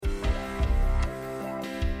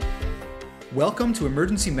Welcome to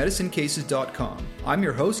EmergencyMedicineCases.com. I'm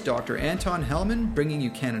your host, Dr. Anton Hellman, bringing you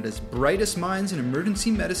Canada's brightest minds in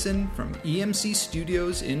emergency medicine from EMC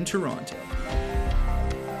Studios in Toronto.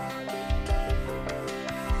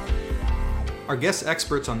 Our guest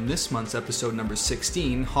experts on this month's episode number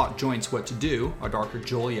 16, Hot Joints What to Do, are Dr.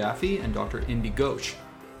 Joel Yaffe and Dr. Indy Ghosh.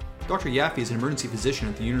 Dr. Yaffe is an emergency physician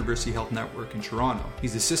at the University Health Network in Toronto.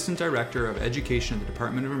 He's Assistant Director of Education at the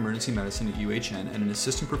Department of Emergency Medicine at UHN and an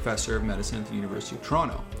Assistant Professor of Medicine at the University of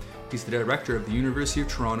Toronto. He's the Director of the University of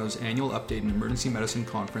Toronto's annual Update in Emergency Medicine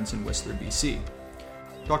Conference in Whistler, BC.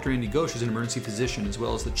 Dr. Indy Ghosh is an emergency physician as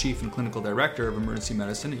well as the Chief and Clinical Director of Emergency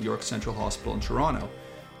Medicine at York Central Hospital in Toronto.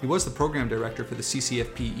 He was the Program Director for the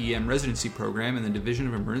CCFP EM Residency Program in the Division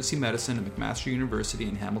of Emergency Medicine at McMaster University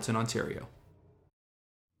in Hamilton, Ontario.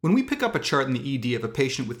 When we pick up a chart in the ED of a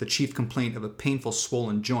patient with the chief complaint of a painful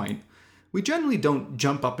swollen joint, we generally don't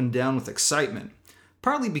jump up and down with excitement,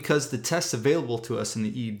 partly because the tests available to us in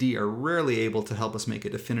the ED are rarely able to help us make a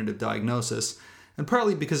definitive diagnosis, and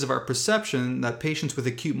partly because of our perception that patients with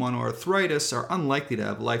acute monoarthritis are unlikely to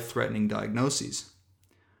have life-threatening diagnoses.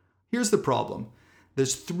 Here's the problem.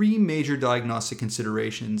 There's three major diagnostic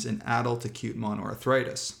considerations in adult acute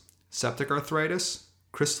monoarthritis: septic arthritis,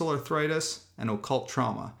 crystal arthritis, and occult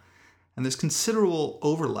trauma, and there's considerable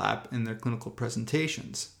overlap in their clinical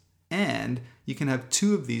presentations, and you can have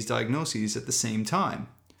two of these diagnoses at the same time.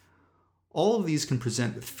 All of these can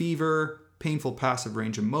present with fever, painful passive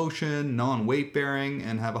range of motion, non-weight bearing,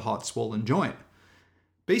 and have a hot swollen joint.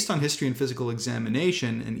 Based on history and physical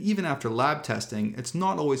examination, and even after lab testing, it's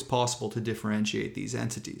not always possible to differentiate these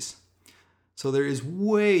entities. So there is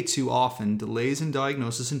way too often delays in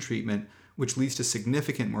diagnosis and treatment, which leads to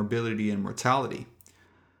significant morbidity and mortality.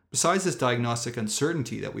 Besides this diagnostic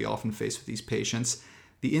uncertainty that we often face with these patients,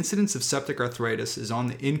 the incidence of septic arthritis is on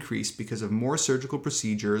the increase because of more surgical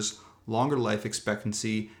procedures, longer life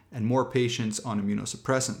expectancy, and more patients on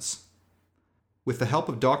immunosuppressants. With the help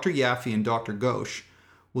of Dr. Yaffe and Dr. Ghosh,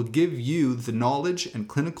 we'll give you the knowledge and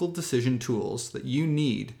clinical decision tools that you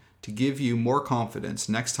need to give you more confidence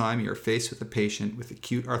next time you're faced with a patient with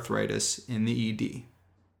acute arthritis in the ED.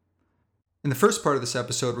 In the first part of this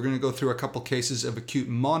episode, we're going to go through a couple cases of acute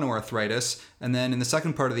monoarthritis, and then in the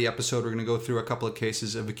second part of the episode, we're going to go through a couple of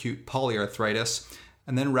cases of acute polyarthritis,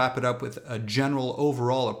 and then wrap it up with a general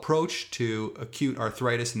overall approach to acute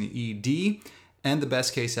arthritis in the ED, and the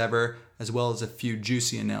best case ever, as well as a few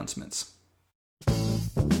juicy announcements.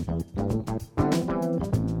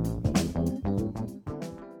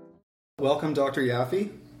 Welcome, Dr. Yaffe.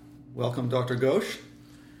 Welcome, Dr. Ghosh.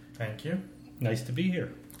 Thank you. Nice to be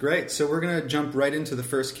here. Great. So we're going to jump right into the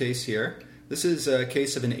first case here. This is a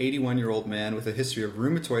case of an 81-year-old man with a history of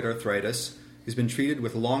rheumatoid arthritis who's been treated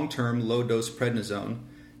with long-term low-dose prednisone.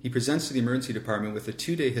 He presents to the emergency department with a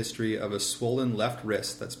 2-day history of a swollen left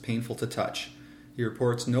wrist that's painful to touch. He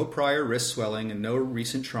reports no prior wrist swelling and no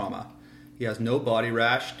recent trauma. He has no body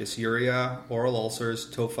rash, dysuria, oral ulcers,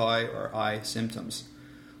 tophi, or eye symptoms.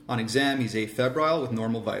 On exam, he's afebrile with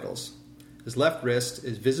normal vitals. His left wrist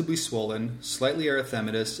is visibly swollen, slightly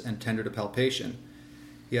erythematous, and tender to palpation.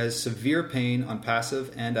 He has severe pain on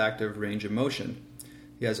passive and active range of motion.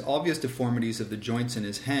 He has obvious deformities of the joints in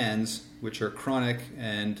his hands, which are chronic,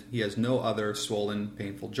 and he has no other swollen,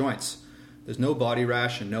 painful joints. There's no body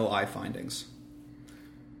rash and no eye findings.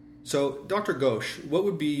 So, Dr. Ghosh, what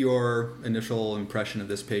would be your initial impression of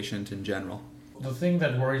this patient in general? The thing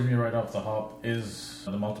that worries me right off the hop is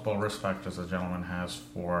the multiple risk factors the gentleman has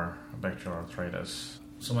for bacterial arthritis.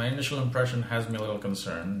 So my initial impression has me a little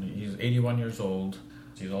concerned. He's 81 years old.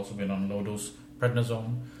 He's also been on low-dose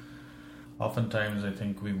prednisone. Oftentimes, I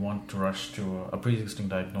think we want to rush to a pre-existing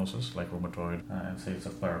diagnosis like rheumatoid and say it's a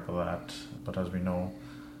flare-up of that. But as we know,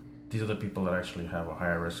 these are the people that actually have a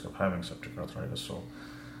higher risk of having septic arthritis. So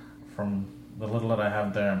from the little that I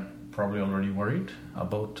have there, probably already worried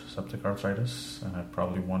about septic arthritis, and I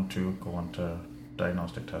probably want to go on to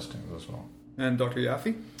diagnostic testing as well. And Dr.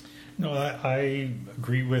 Yaffe? No, I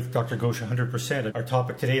agree with Dr. Ghosh 100%. Our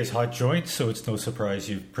topic today is hot joints, so it's no surprise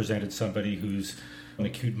you've presented somebody who's an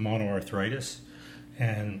acute monoarthritis,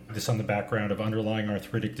 and this on the background of underlying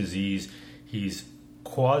arthritic disease. He's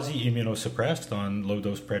quasi-immunosuppressed on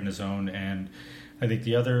low-dose prednisone, and I think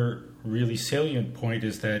the other really salient point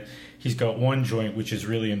is that he's got one joint which is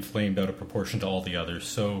really inflamed out of proportion to all the others.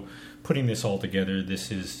 So putting this all together,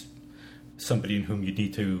 this is somebody in whom you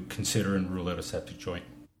need to consider and rule out a septic joint.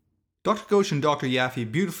 Dr. Ghosh and Dr.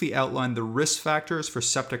 Yaffe beautifully outlined the risk factors for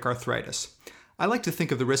septic arthritis. I like to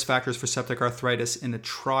think of the risk factors for septic arthritis in a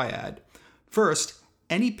triad. First,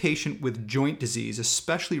 any patient with joint disease,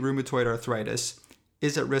 especially rheumatoid arthritis,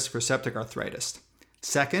 is at risk for septic arthritis.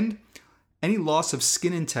 Second, Any loss of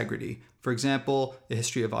skin integrity, for example, a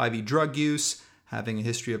history of IV drug use, having a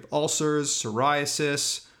history of ulcers,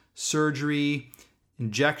 psoriasis, surgery,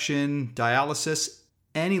 injection, dialysis,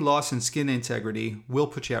 any loss in skin integrity will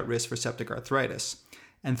put you at risk for septic arthritis.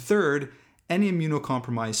 And third, any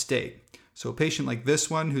immunocompromised state. So a patient like this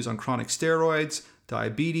one who's on chronic steroids,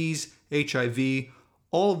 diabetes, HIV,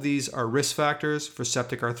 all of these are risk factors for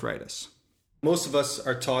septic arthritis. Most of us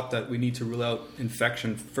are taught that we need to rule out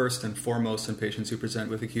infection first and foremost in patients who present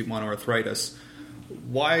with acute monoarthritis.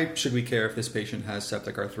 Why should we care if this patient has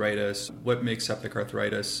septic arthritis? What makes septic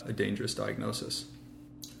arthritis a dangerous diagnosis?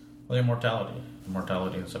 Well, the mortality. The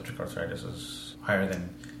mortality in septic arthritis is higher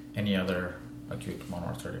than any other acute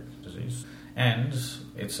monoarthritic disease. And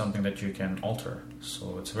it's something that you can alter.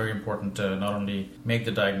 So it's very important to not only make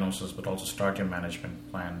the diagnosis, but also start your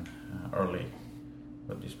management plan early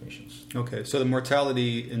with these patients. Okay, so the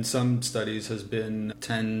mortality in some studies has been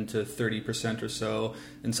 10 to 30% or so.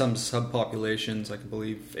 In some subpopulations, like I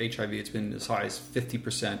believe HIV, it's been as high as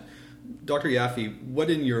 50%. Dr. Yaffe, what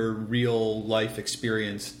in your real life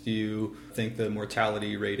experience do you think the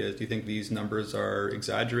mortality rate is? Do you think these numbers are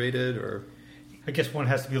exaggerated or? I guess one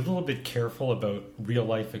has to be a little bit careful about real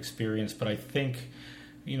life experience, but I think,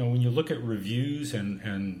 when you look at reviews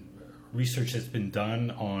and research that's been done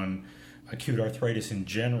on acute arthritis in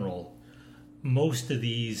general, most of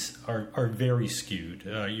these are very skewed.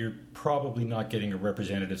 You're probably not getting a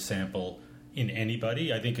representative sample in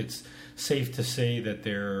anybody. I think it's safe to say that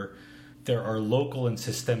there are local and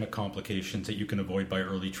systemic complications that you can avoid by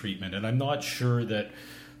early treatment. And I'm not sure that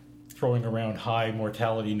throwing around high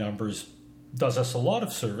mortality numbers does us a lot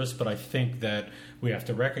of service, but I think that we have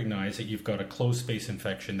to recognize that you've got a closed space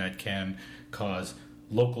infection that can cause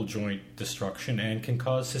local joint destruction and can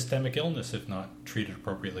cause systemic illness if not treated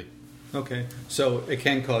appropriately. Okay, so it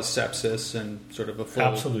can cause sepsis and sort of a full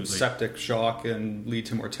Absolutely. Septic shock and lead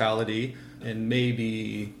to mortality in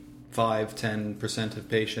maybe 5-10% of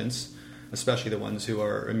patients, especially the ones who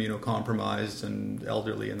are immunocompromised and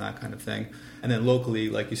elderly and that kind of thing. And then locally,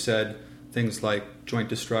 like you said, things like joint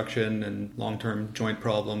destruction and long-term joint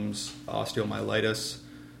problems, osteomyelitis,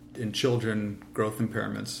 in children, growth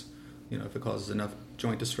impairments, if it causes enough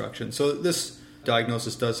joint destruction. So this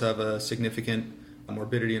diagnosis does have a significant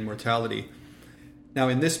morbidity and mortality. Now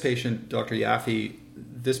in this patient, Dr. Yaffe,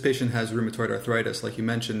 this patient has rheumatoid arthritis. Like you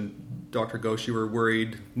mentioned, Dr. Ghosh, you were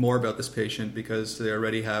worried more about this patient because they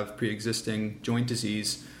already have pre-existing joint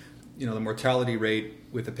disease. The mortality rate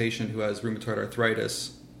with a patient who has rheumatoid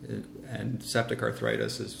arthritis and septic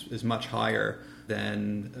arthritis is much higher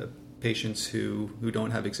than patients who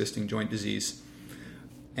don't have existing joint disease.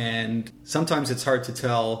 And sometimes it's hard to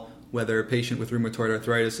tell whether a patient with rheumatoid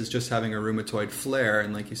arthritis is just having a rheumatoid flare.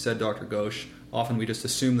 And like you said, Dr. Ghosh, often we just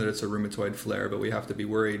assume that it's a rheumatoid flare, but we have to be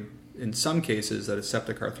worried in some cases that it's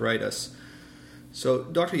septic arthritis. So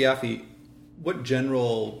Dr. Yaffe, what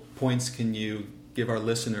general points can you give our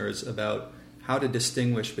listeners about how to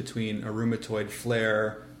distinguish between a rheumatoid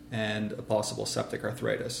flare and a possible septic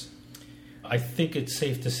arthritis? I think it's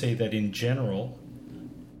safe to say that in general,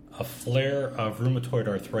 a flare of rheumatoid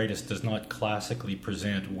arthritis does not classically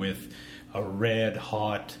present with a red,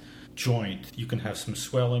 hot joint. You can have some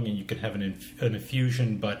swelling and you can have an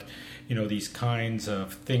effusion, but these kinds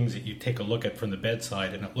of things that you take a look at from the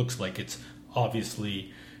bedside and it looks like it's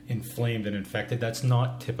obviously inflamed and infected, that's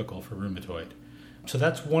not typical for rheumatoid. So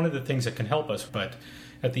that's one of the things that can help us, but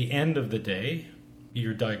at the end of the day,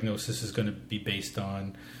 your diagnosis is going to be based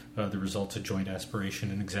on the results of joint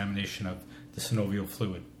aspiration and examination of the synovial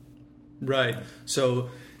fluid. Right.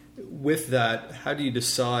 So with that, how do you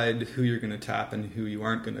decide who you're going to tap and who you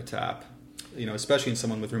aren't going to tap? Especially in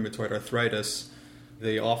someone with rheumatoid arthritis,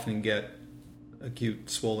 they often get acute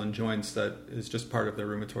swollen joints that is just part of their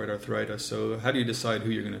rheumatoid arthritis. So how do you decide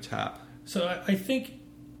who you're going to tap? So I think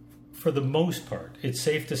for the most part, it's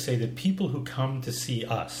safe to say that people who come to see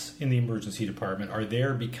us in the emergency department are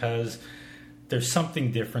there because there's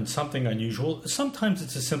something different, something unusual. Sometimes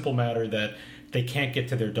it's a simple matter that they can't get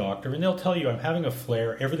to their doctor and they'll tell you, I'm having a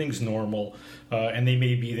flare, everything's normal, and they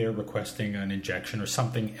may be there requesting an injection or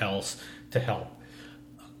something else to help.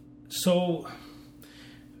 So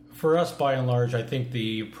for us, by and large, I think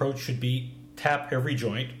the approach should be tap every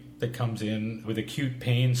joint that comes in with acute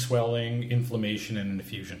pain, swelling, inflammation, and an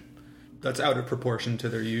effusion. That's out of proportion to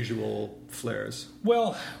their usual flares.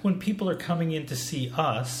 Well, when people are coming in to see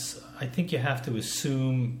us, I think you have to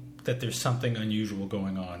assume that there's something unusual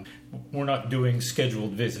going on. We're not doing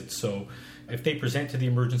scheduled visits, so if they present to the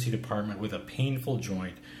emergency department with a painful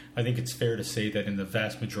joint, I think it's fair to say that in the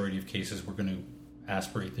vast majority of cases we're going to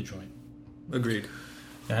aspirate the joint. Agreed.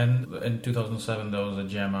 And in 2007, there was a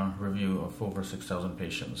JAMA review of over 6,000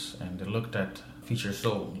 patients, and they looked at features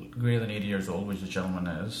so greater than 80 years old, which the gentleman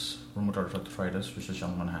is, rheumatoid arthritis, which the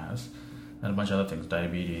gentleman has, and a bunch of other things,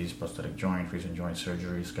 diabetes, prosthetic joint, recent joint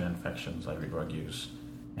surgery, skin infections, IV drug use,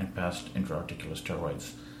 and past intra-articular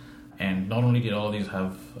steroids. And not only did all of these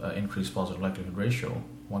have increased positive likelihood ratio,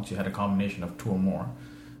 once you had a combination of two or more,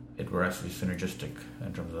 it were actually synergistic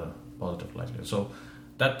in terms of positive likelihood. So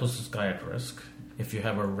that puts this guy at risk. If you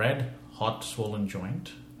have a red, hot, swollen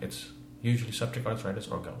joint, it's usually septic arthritis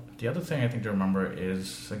or gout. The other thing I think to remember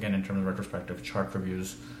is, again, in terms of retrospective chart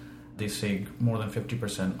reviews, they say more than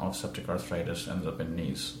 50% of septic arthritis ends up in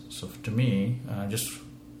knees. So to me, just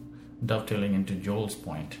dovetailing into Joel's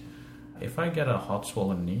point, if I get a hot,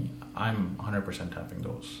 swollen knee, I'm 100% tapping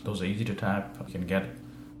those. Those are easy to tap. You can get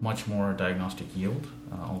much more diagnostic yield,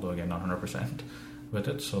 although again, not 100% with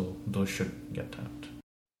it, so those should get tapped.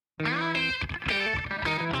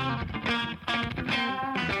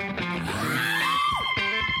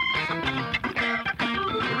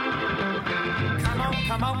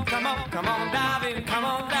 Come on, dive in, come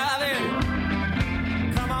on, dive in.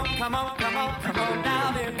 Come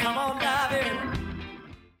on, dive in.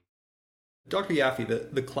 Dr.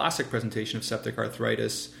 Yaffe, the classic presentation of septic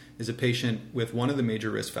arthritis is a patient with one of the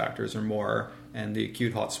major risk factors or more, and the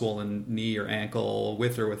acute hot swollen knee or ankle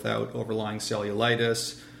with or without overlying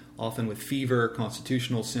cellulitis, often with fever,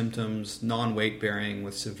 constitutional symptoms, non-weight bearing,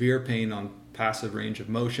 with severe pain on passive range of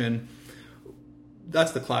motion.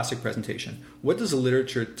 That's the classic presentation. What does the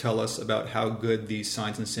literature tell us about how good these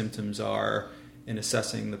signs and symptoms are in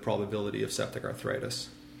assessing the probability of septic arthritis?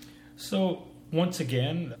 So, once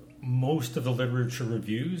again, most of the literature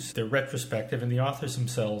reviews, they're retrospective, and the authors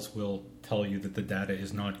themselves will tell you that the data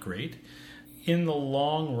is not great. In the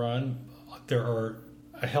long run, there are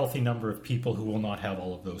a healthy number of people who will not have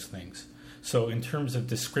all of those things. So in terms of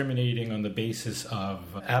discriminating on the basis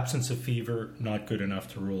of absence of fever, not good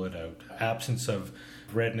enough to rule it out. Absence of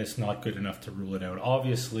redness, not good enough to rule it out.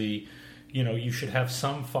 Obviously, you should have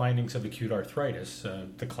some findings of acute arthritis,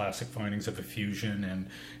 the classic findings of effusion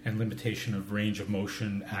and limitation of range of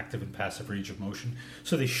motion, active and passive range of motion.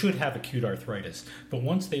 So they should have acute arthritis. But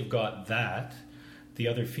once they've got that, the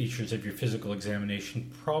other features of your physical examination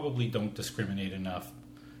probably don't discriminate enough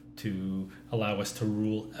to allow us to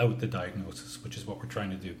rule out the diagnosis, which is what we're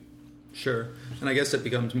trying to do. Sure. And I guess it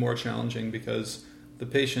becomes more challenging because the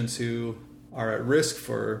patients who are at risk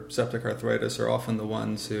for septic arthritis are often the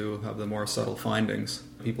ones who have the more subtle findings.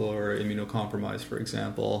 People who are immunocompromised, for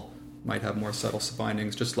example, might have more subtle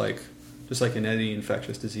findings, just like in any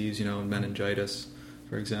infectious disease, meningitis,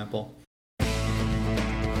 for example.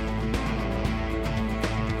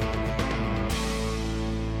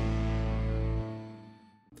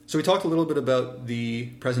 So we talked a little bit about the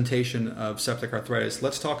presentation of septic arthritis.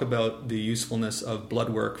 Let's talk about the usefulness of blood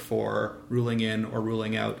work for ruling in or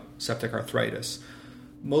ruling out septic arthritis.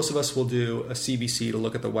 Most of us will do a CBC to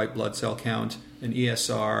look at the white blood cell count, an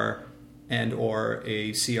ESR, and or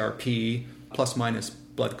a CRP, plus minus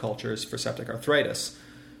blood cultures for septic arthritis.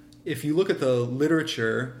 If you look at the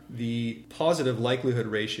literature, the positive likelihood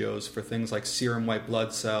ratios for things like serum white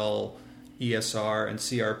blood cell, ESR, and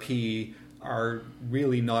CRP are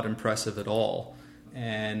really not impressive at all.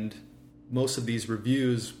 And most of these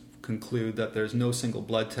reviews conclude that there's no single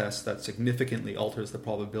blood test that significantly alters the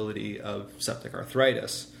probability of septic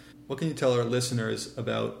arthritis. What can you tell our listeners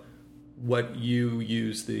about what you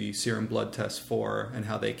use the serum blood test for and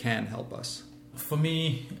how they can help us? For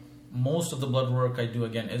me, most of the blood work I do,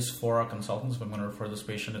 again, is for our consultants. If I'm going to refer this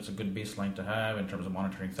patient, it's a good baseline to have in terms of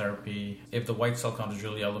monitoring therapy. If the white cell count is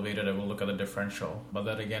really elevated, I will look at the differential. But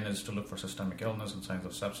that, again, is to look for systemic illness and signs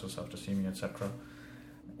of sepsis, septicemia, etc.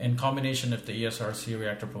 In combination, if the ESR,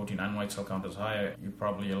 C-reactor protein, and white cell count is high, you're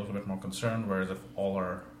probably a little bit more concerned, whereas if all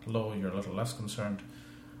are low, you're a little less concerned.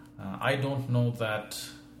 I don't know that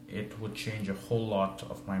it would change a whole lot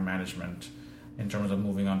of my management in terms of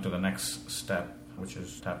moving on to the next step, which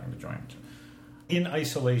is tapping the joint. In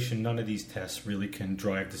isolation, none of these tests really can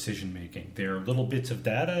drive decision making. They're little bits of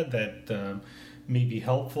data that may be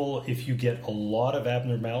helpful if you get a lot of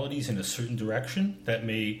abnormalities in a certain direction. That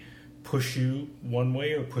may push you one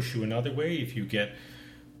way or push you another way. If you get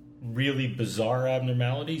really bizarre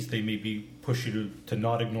abnormalities, they may push you to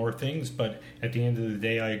not ignore things. But at the end of the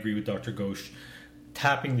day, I agree with Dr. Ghosh.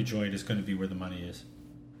 Tapping the joint is going to be where the money is.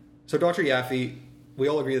 So Dr. Yaffe, we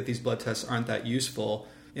all agree that these blood tests aren't that useful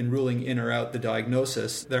in ruling in or out the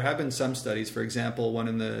diagnosis. There have been some studies, for example, one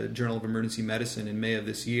in the Journal of Emergency Medicine in May of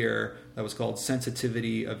this year that was called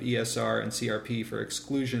Sensitivity of ESR and CRP for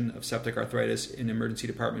Exclusion of Septic Arthritis in Emergency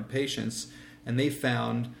Department Patients. And they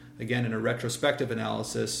found again, in a retrospective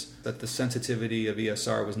analysis, that the sensitivity of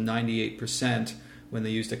ESR was 98% when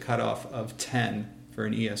they used a cutoff of 10 for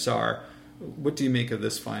an ESR. What do you make of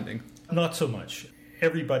this finding? Not so much.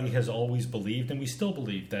 Everybody has always believed, and we still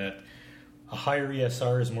believe, that a higher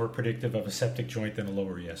ESR is more predictive of a septic joint than a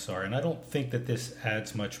lower ESR, and I don't think that this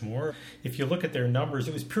adds much more. If you look at their numbers,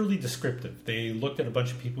 it was purely descriptive. They looked at a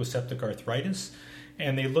bunch of people with septic arthritis,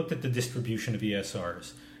 and they looked at the distribution of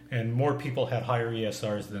ESRs, and more people had higher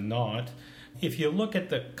ESRs than not. If you look at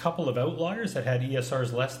the couple of outliers that had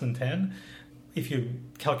ESRs less than 10, if you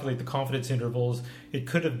calculate the confidence intervals, it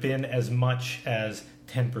could have been as much as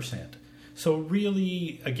 10%. So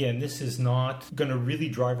really, again, this is not going to really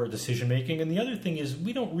drive our decision making. And the other thing is,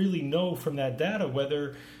 we don't really know from that data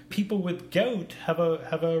whether people with gout have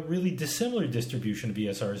a really dissimilar distribution of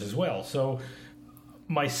ESRs as well. So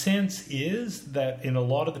my sense is that in a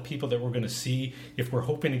lot of the people that we're going to see, if we're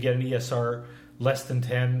hoping to get an ESR less than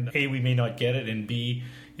 10, A, we may not get it, and B,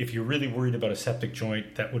 if you're really worried about a septic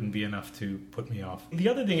joint, that wouldn't be enough to put me off. The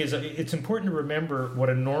other thing is, it's important to remember what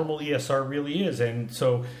a normal ESR really is. And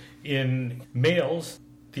so in males,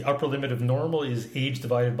 the upper limit of normal is age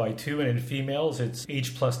divided by 2, and in females, it's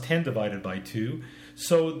age plus 10 divided by 2.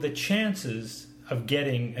 So the chances of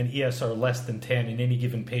getting an ESR less than 10 in any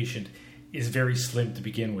given patient is very slim to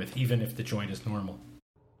begin with, even if the joint is normal.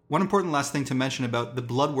 One important last thing to mention about the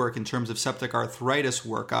blood work in terms of septic arthritis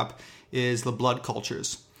workup is the blood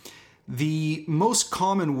cultures. The most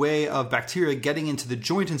common way of bacteria getting into the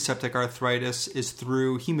joint in septic arthritis is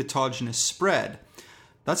through hematogenous spread.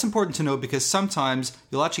 That's important to know because sometimes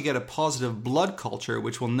you'll actually get a positive blood culture,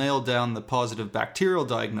 which will nail down the positive bacterial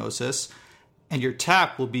diagnosis, and your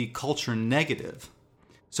TAP will be culture negative.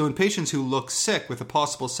 So in patients who look sick with a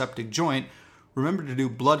possible septic joint, remember to do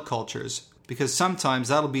blood cultures, because sometimes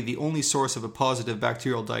that'll be the only source of a positive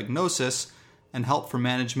bacterial diagnosis and help for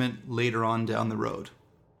management later on down the road.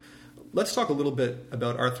 Let's talk a little bit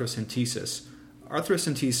about arthrocentesis.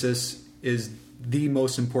 Arthrocentesis is the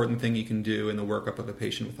most important thing you can do in the workup of a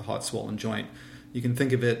patient with a hot swollen joint. You can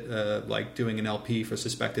think of it like doing an LP for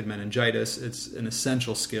suspected meningitis. It's an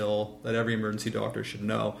essential skill that every emergency doctor should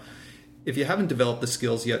know. If you haven't developed the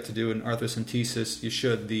skills yet to do an arthrocentesis, you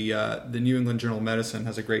should. The New England Journal of Medicine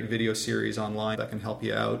has a great video series online that can help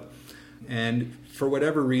you out. And for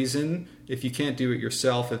whatever reason, if you can't do it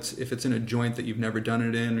yourself, if it's in a joint that you've never done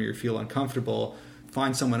it in or you feel uncomfortable,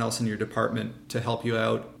 find someone else in your department to help you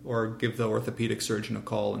out, or give the orthopedic surgeon a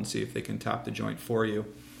call and see if they can tap the joint for you.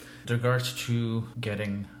 With regards to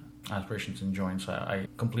getting aspirations in joints, I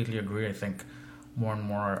completely agree. I think more and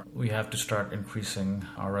more we have to start increasing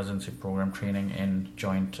our residency program training in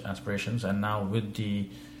joint aspirations, and now with the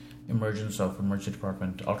emergence of emergency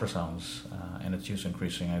department ultrasounds and its use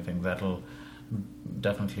increasing, I think that'll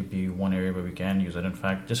definitely be one area where we can use it. In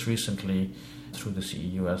fact, just recently through the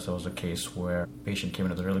CEUS, there was a case where a patient came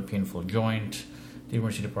in with a really painful joint. The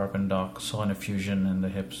emergency department doc saw an effusion in the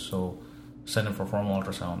hip, so sent him for formal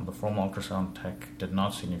ultrasound. The formal ultrasound tech did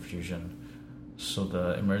not see an effusion, so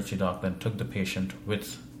the emergency doc then took the patient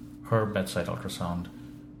with her bedside ultrasound,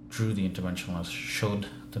 drew the interventionalist, showed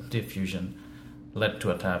the effusion, led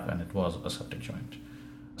to a tap, and it was a septic joint.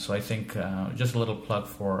 So I think just a little plug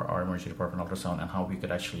for our emergency department ultrasound and how we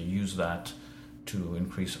could actually use that to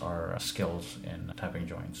increase our skills in tapping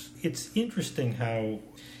joints. It's interesting how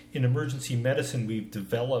in emergency medicine we've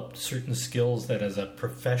developed certain skills that as a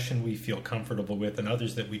profession we feel comfortable with and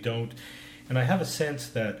others that we don't. And I have a sense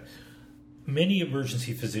that many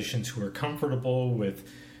emergency physicians who are comfortable with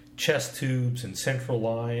chest tubes and central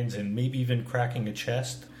lines and maybe even cracking a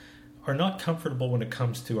chest are not comfortable when it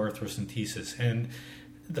comes to arthrocentesis. And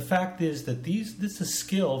the fact is that this is a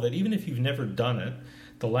skill that even if you've never done it,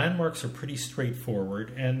 the landmarks are pretty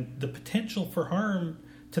straightforward and the potential for harm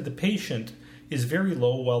to the patient is very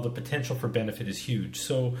low while the potential for benefit is huge.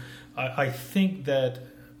 So I think that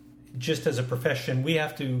just as a profession, we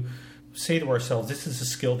have to say to ourselves, this is a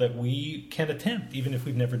skill that we can attempt even if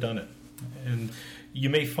we've never done it. And you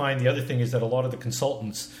may find the other thing is that a lot of the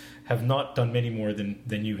consultants have not done many more than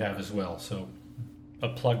you have as well. So a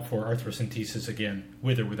plug for arthrocentesis again,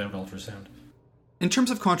 with or without ultrasound. In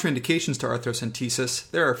terms of contraindications to arthrocentesis,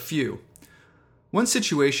 there are a few. One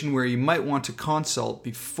situation where you might want to consult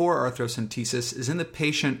before arthrocentesis is in the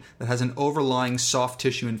patient that has an overlying soft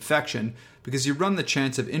tissue infection, because you run the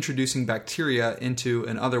chance of introducing bacteria into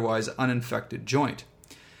an otherwise uninfected joint.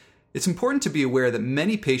 It's important to be aware that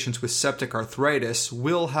many patients with septic arthritis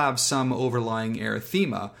will have some overlying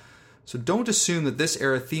erythema, so don't assume that this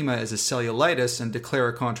erythema is a cellulitis and declare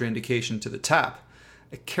a contraindication to the tap.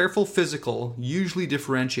 A careful physical usually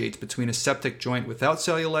differentiates between a septic joint without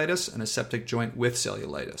cellulitis and a septic joint with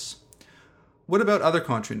cellulitis. What about other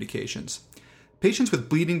contraindications? Patients with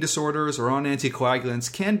bleeding disorders or on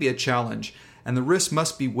anticoagulants can be a challenge, and the risk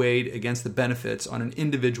must be weighed against the benefits on an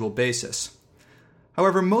individual basis.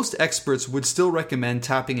 However, most experts would still recommend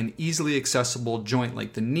tapping an easily accessible joint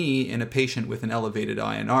like the knee in a patient with an elevated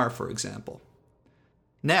INR, for example.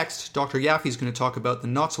 Next, Dr. Yaffe is going to talk about the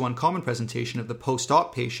not so uncommon presentation of the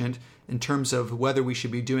post-op patient in terms of whether we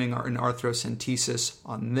should be doing an arthrocentesis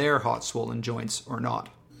on their hot swollen joints or not.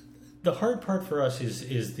 The hard part for us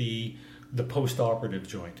is the post-operative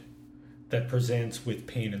joint that presents with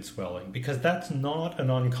pain and swelling, because that's not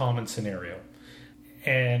an uncommon scenario.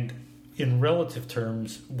 And in relative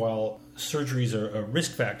terms, while surgeries are a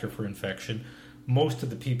risk factor for infection, most of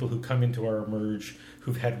the people who come into our emerge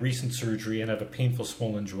who've had recent surgery and have a painful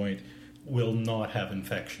swollen joint will not have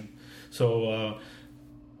infection. So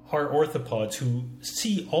our orthopods who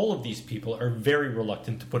see all of these people are very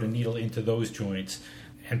reluctant to put a needle into those joints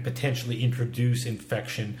and potentially introduce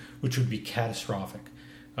infection, which would be catastrophic.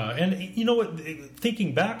 And you know what,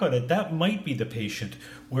 thinking back on it, that might be the patient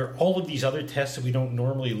where all of these other tests that we don't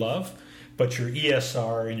normally love, but your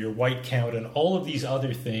ESR and your white count and all of these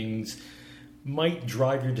other things might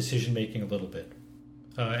drive your decision making a little bit.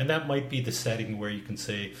 And that might be the setting where you can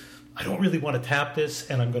say, I don't really want to tap this,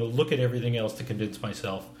 and I'm going to look at everything else to convince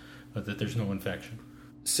myself that there's no infection.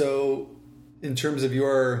 So, in terms of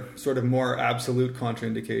your sort of more absolute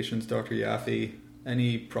contraindications, Dr. Yaffe,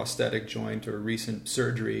 any prosthetic joint or recent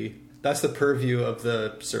surgery, that's the purview of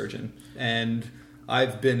the surgeon. And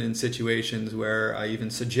I've been in situations where I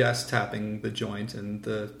even suggest tapping the joint and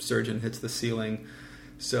the surgeon hits the ceiling.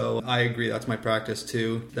 So I agree, that's my practice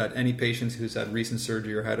too, that any patient who's had recent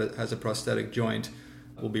surgery or has a prosthetic joint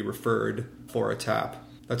will be referred for a tap.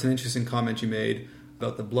 That's an interesting comment you made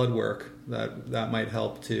about the blood work, that might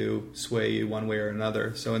help to sway you one way or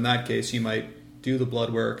another. So in that case, you might do the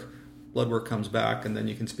blood work comes back, and then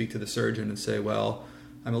you can speak to the surgeon and say, well,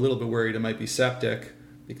 I'm a little bit worried it might be septic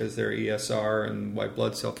because their ESR and white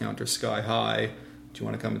blood cell count are sky high. Do you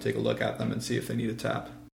want to come and take a look at them and see if they need a tap?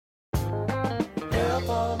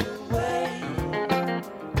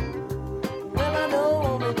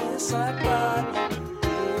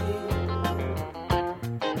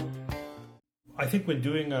 I think when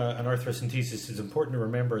doing an arthrocentesis, it's important to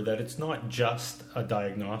remember that it's not just a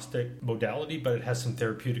diagnostic modality, but it has some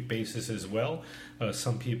therapeutic basis as well.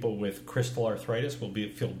 Some people with crystal arthritis will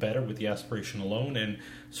feel better with the aspiration alone, and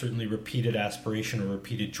certainly repeated aspiration or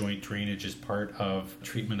repeated joint drainage is part of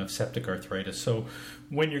treatment of septic arthritis. So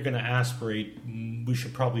when you're going to aspirate, we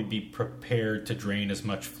should probably be prepared to drain as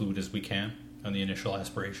much fluid as we can on the initial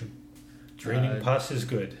aspiration. Draining pus is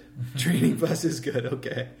good. Draining pus is good,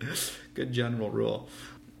 okay. Good general rule.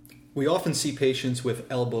 We often see patients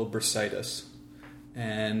with elbow bursitis,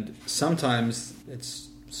 and sometimes it's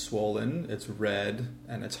swollen, it's red,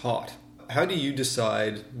 and it's hot. How do you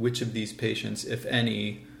decide which of these patients, if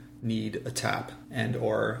any, need a tap and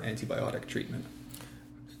or antibiotic treatment?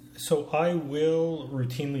 So I will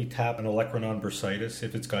routinely tap an olecranon bursitis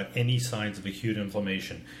if it's got any signs of acute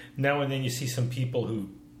inflammation. Now and then you see some people who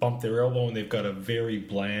bump their elbow and they've got a very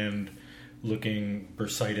bland looking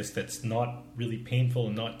bursitis that's not really painful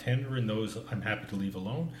and not tender, and those I'm happy to leave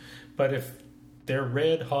alone. But if they're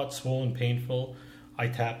red, hot, swollen, painful, I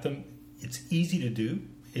tap them. It's easy to do.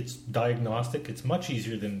 It's diagnostic. It's much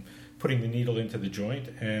easier than putting the needle into the joint.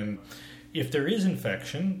 And if there is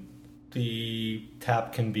infection, the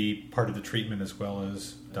tap can be part of the treatment as well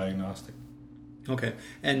as diagnostic. Okay.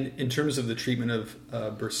 And in terms of the treatment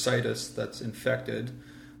of bursitis that's infected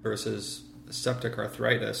versus septic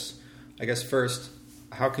arthritis, I guess first,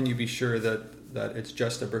 how can you be sure that it's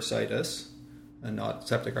just a bursitis and not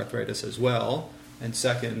septic arthritis as well? And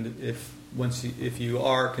second, if you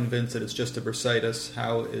are convinced that it's just a bursitis,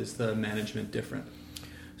 how is the management different?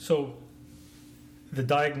 So the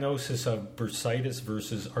diagnosis of bursitis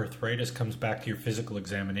versus arthritis comes back to your physical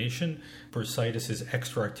examination. Bursitis is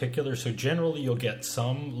extra-articular, so generally you'll get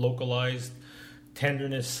some localized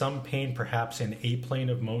tenderness, some pain, perhaps in a plane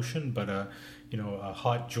of motion, but a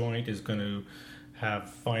hot joint is going to have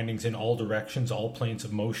findings in all directions, all planes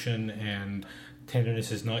of motion, and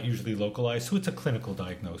tenderness is not usually localized, so it's a clinical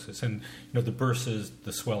diagnosis. And the bursa,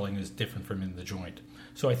 the swelling is different from in the joint.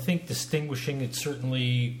 So I think distinguishing it,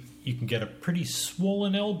 certainly you can get a pretty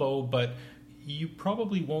swollen elbow, but you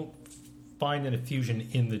probably won't find an effusion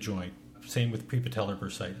in the joint. Same with prepatellar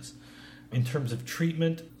bursitis. In terms of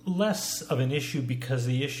treatment, less of an issue because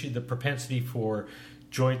the propensity for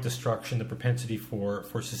joint destruction, the propensity for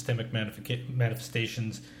systemic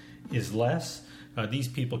manifestations is less. These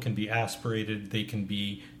people can be aspirated. They can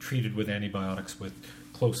be treated with antibiotics with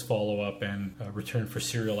close follow-up and return for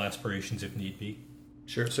serial aspirations if need be.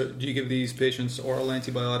 Sure. So do you give these patients oral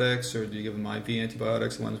antibiotics, or do you give them IV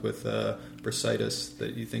antibiotics, the ones with bursitis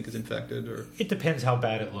that you think is infected? Or it depends how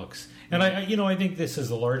bad it looks. And I think this is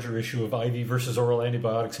the larger issue of IV versus oral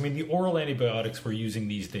antibiotics. I mean, the oral antibiotics we're using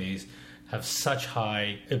these days have such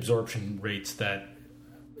high absorption rates that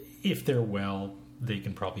if they're well, they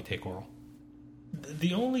can probably take oral.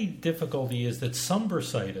 The only difficulty is that some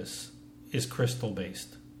bursitis is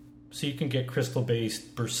crystal-based. So you can get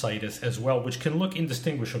crystal-based bursitis as well, which can look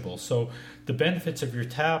indistinguishable. So the benefits of your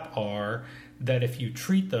TAP are that if you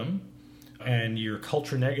treat them and you're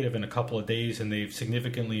culture negative in a couple of days and they've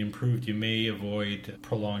significantly improved, you may avoid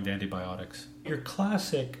prolonged antibiotics. Your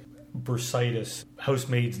classic bursitis,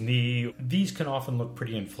 housemaid's knee, these can often look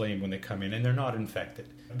pretty inflamed when they come in and they're not infected.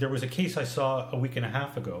 There was a case I saw a week and a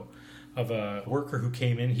half ago of a worker who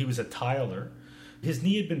came in. He was a tiler. His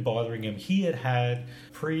knee had been bothering him. He had had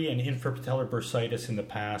pre- and infrapatellar bursitis in the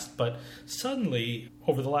past, but suddenly,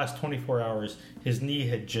 over the last 24 hours, his knee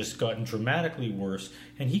had just gotten dramatically worse,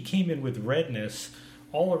 and he came in with redness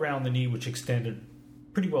all around the knee, which extended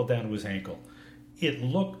pretty well down to his ankle. It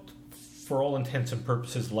looked, for all intents and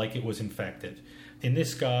purposes, like it was infected. In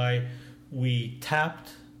this guy, we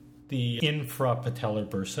tapped the infrapatellar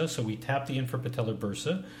bursa, so we tapped the infrapatellar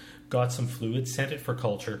bursa, got some fluid, sent it for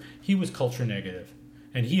culture. He was culture negative,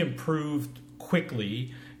 and he improved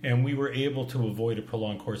quickly, and we were able to avoid a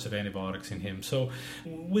prolonged course of antibiotics in him. So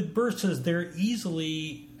with bursas, they're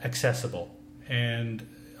easily accessible, and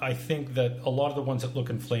I think that a lot of the ones that look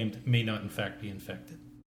inflamed may not in fact be infected.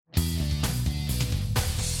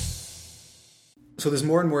 So there's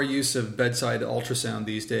more and more use of bedside ultrasound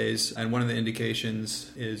these days, and one of the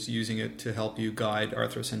indications is using it to help you guide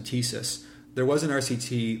arthrocentesis. There was an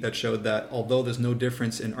RCT that showed that although there's no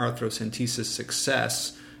difference in arthrocentesis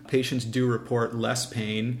success, patients do report less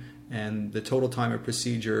pain, and the total time of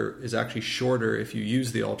procedure is actually shorter if you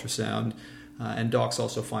use the ultrasound, and docs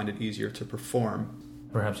also find it easier to perform.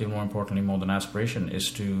 Perhaps even more importantly, more than aspiration,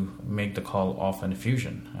 is to make the call off an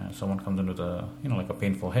effusion. Someone comes in with like a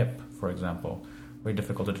painful hip, for example. Very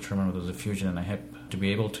difficult to determine whether there's a fusion in a hip. To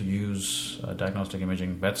be able to use diagnostic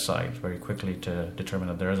imaging bedside very quickly to determine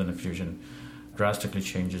that there is an effusion drastically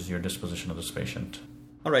changes your disposition of this patient.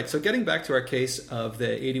 All right, so getting back to our case of the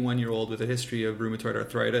 81-year-old with a history of rheumatoid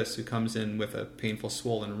arthritis who comes in with a painful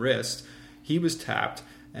swollen wrist, he was tapped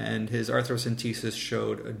and his arthrocentesis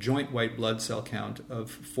showed a joint white blood cell count of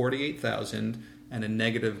 48,000 and a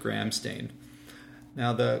negative gram stain.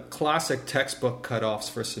 Now, the classic textbook cutoffs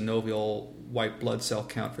for synovial white blood cell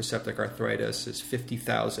count for septic arthritis is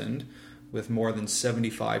 50,000 with more than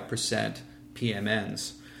 75%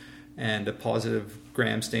 PMNs and a positive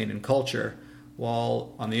gram stain in culture,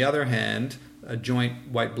 while on the other hand, a joint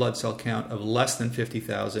white blood cell count of less than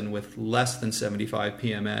 50,000 with less than 75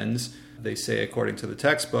 PMNs, they say according to the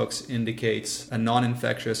textbooks, indicates a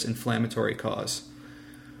non-infectious inflammatory cause.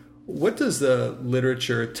 What does the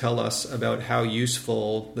literature tell us about how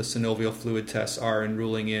useful the synovial fluid tests are in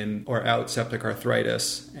ruling in or out septic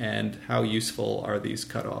arthritis, and how useful are these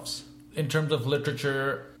cutoffs? In terms of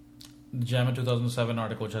literature, the JAMA 2007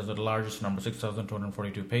 article, which has the largest number,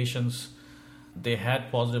 6,242 patients, they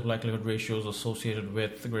had positive likelihood ratios associated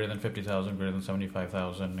with greater than 50,000, greater than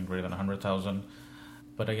 75,000, and greater than 100,000.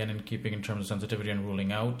 But again, in keeping in terms of sensitivity and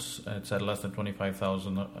ruling out, it's at less than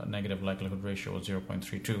 25,000, a negative likelihood ratio of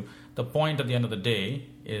 0.32. The point at the end of the day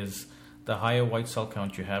is the higher white cell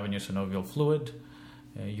count you have in your synovial fluid,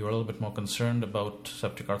 you're a little bit more concerned about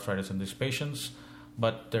septic arthritis in these patients,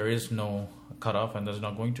 but there is no cutoff and there's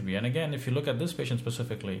not going to be. And again, if you look at this patient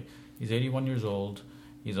specifically, he's 81 years old,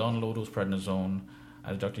 he's on low-dose prednisone.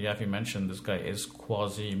 As Dr. Yaffe mentioned, this guy is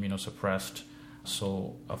quasi-immunosuppressed.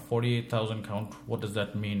 So a 48,000 count, what does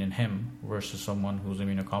that mean in him versus someone who's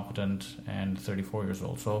immunocompetent and 34 years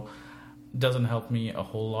old? So it doesn't help me a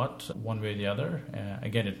whole lot one way or the other.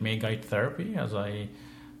 Again, it may guide therapy as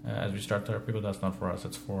we start therapy, but that's not for us.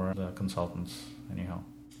 It's for the consultants anyhow.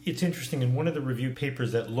 It's interesting. In one of the review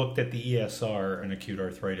papers that looked at the ESR and acute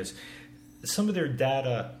arthritis, some of their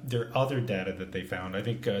data, their other data that they found, I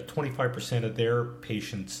think 25% of their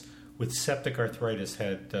patients with septic arthritis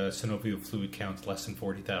had synovial fluid counts less than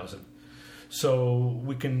 40,000. So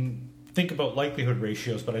we can think about likelihood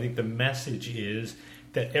ratios, but I think the message is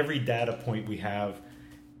that every data point we have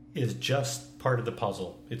is just part of the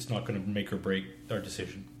puzzle. It's not going to make or break our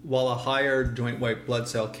decision. While a higher joint white blood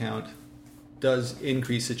cell count does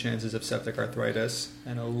increase the chances of septic arthritis,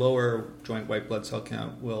 and a lower joint white blood cell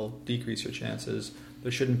count will decrease your chances,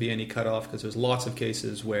 there shouldn't be any cutoff because there's lots of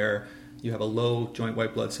cases where you have a low joint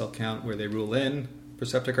white blood cell count where they rule in for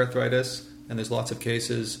septic arthritis, and there's lots of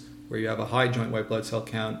cases where you have a high joint white blood cell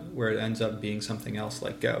count where it ends up being something else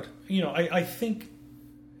like gout. I think,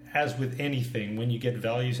 as with anything, when you get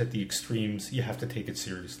values at the extremes, you have to take it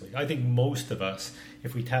seriously. I think most of us,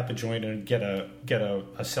 if we tap a joint and get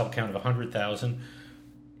a cell count of 100,000,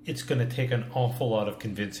 it's going to take an awful lot of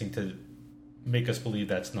convincing to make us believe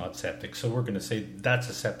that's not septic. So we're going to say that's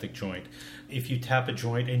a septic joint. If you tap a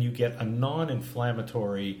joint and you get a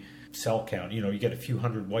non-inflammatory cell count, you get a few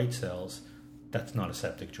hundred white cells, that's not a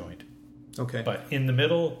septic joint. Okay. But in the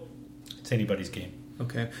middle, it's anybody's game.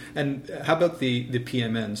 Okay. And how about the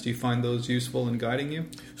PMNs? Do you find those useful in guiding you?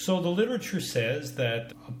 So the literature says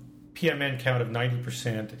that a PMN count of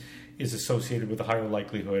 90% is associated with a higher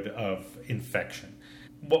likelihood of infection.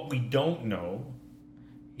 What we don't know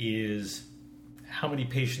is how many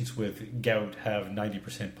patients with gout have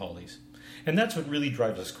 90% polys. And that's what really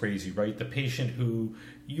drives us crazy, right? The patient who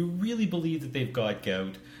you really believe that they've got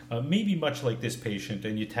gout, maybe much like this patient,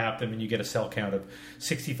 and you tap them and you get a cell count of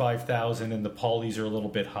 65,000 and the polys are a little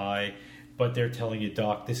bit high, but they're telling you,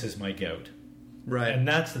 Doc, this is my gout. Right. And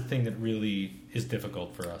that's the thing that really is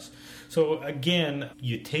difficult for us. So again,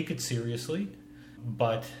 you take it seriously,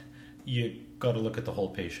 but you got to look at the whole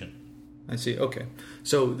patient. I see. Okay.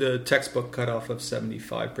 So the textbook cutoff of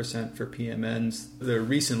 75% for PMNs, the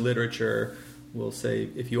recent literature will say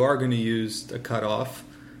if you are going to use a cutoff,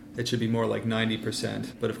 it should be more like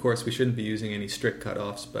 90%. But of course, we shouldn't be using any strict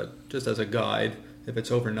cutoffs. But just as a guide, if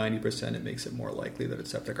it's over 90%, it makes it more likely that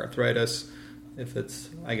it's septic arthritis. If it's,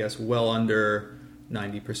 I guess, well under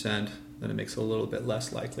 90%, then it makes it a little bit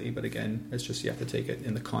less likely. But again, it's just you have to take it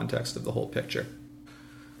in the context of the whole picture.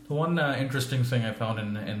 One interesting thing I found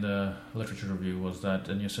in the literature review was that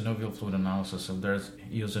in your synovial fluid analysis, if there's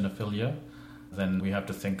eosinophilia, then we have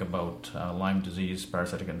to think about Lyme disease,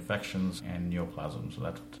 parasitic infections, and neoplasm. So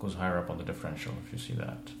that goes higher up on the differential if you see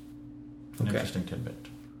that. An interesting tidbit.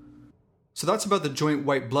 So that's about the joint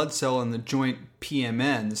white blood cell and the joint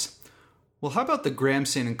PMNs. Well, how about the gram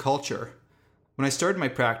stain in culture? When I started my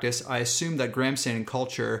practice, I assumed that gram stain in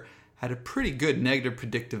culture had a pretty good negative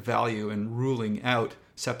predictive value in ruling out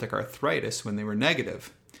septic arthritis when they were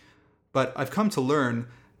negative. But I've come to learn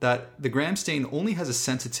that the gram stain only has a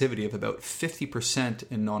sensitivity of about 50%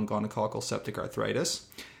 in non-gonococcal septic arthritis,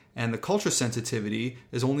 and the culture sensitivity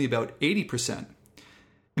is only about 80%.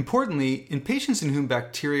 Importantly, in patients in whom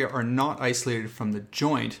bacteria are not isolated from the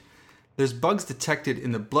joint, there's bugs detected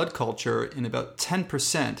in the blood culture in about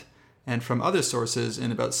 10% and from other sources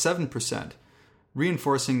in about 7%.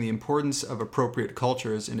 Reinforcing the importance of appropriate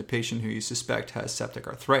cultures in a patient who you suspect has septic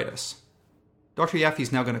arthritis. Dr. Yaffe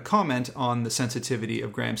is now going to comment on the sensitivity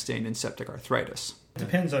of gram stain in septic arthritis. It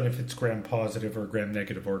depends on if it's gram-positive or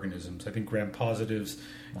gram-negative organisms. I think gram-positives,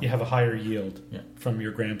 you have a higher yield from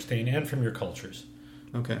your gram stain and from your cultures.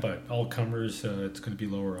 Okay. But all comers, it's going to be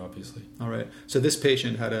lower, obviously. All right. So this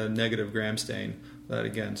patient had a negative gram stain. That,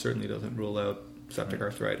 again, certainly doesn't rule out septic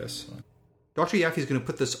arthritis. Dr. Yaffe is going to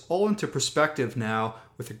put this all into perspective now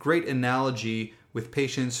with a great analogy with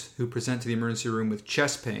patients who present to the emergency room with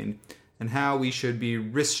chest pain and how we should be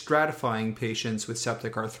risk stratifying patients with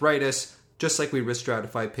septic arthritis just like we risk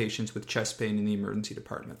stratify patients with chest pain in the emergency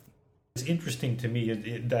department. It's interesting to me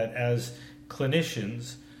that as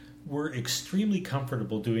clinicians, we're extremely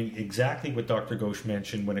comfortable doing exactly what Dr. Ghosh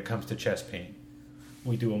mentioned when it comes to chest pain.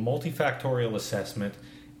 We do a multifactorial assessment.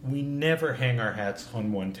 We never hang our hats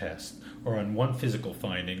on one test or on one physical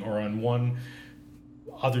finding or on one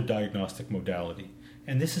other diagnostic modality.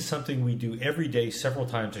 And this is something we do every day, several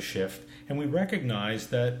times a shift, and we recognize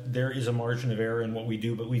that there is a margin of error in what we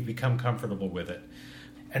do, but we've become comfortable with it.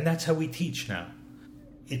 And that's how we teach now.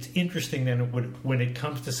 It's interesting then when it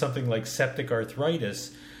comes to something like septic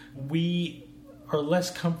arthritis, we are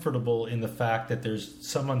less comfortable in the fact that there's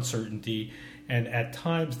some uncertainty, and at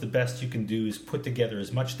times the best you can do is put together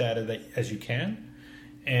as much data as you can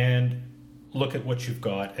and look at what you've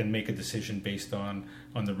got and make a decision based on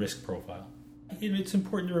the risk profile. It's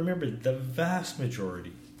important to remember the vast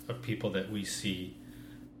majority of people that we see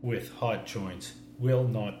with hot joints will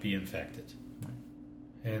not be infected.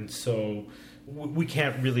 And so we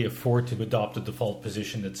can't really afford to adopt a default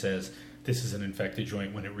position that says this is an infected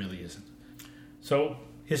joint when it really isn't. So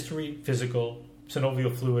history, physical,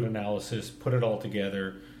 synovial fluid analysis, put it all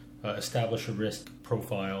together, establish a risk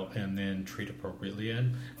profile, and then treat appropriately.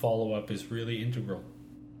 And follow-up is really integral.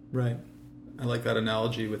 Right. I like that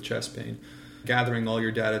analogy with chest pain. Gathering all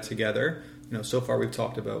your data together. So far we've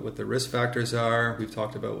talked about what the risk factors are. We've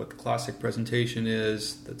talked about what the classic presentation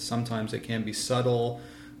is, that sometimes it can be subtle.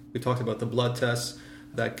 We've talked about the blood tests.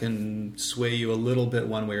 that can sway you a little bit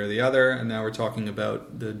one way or the other. And now we're talking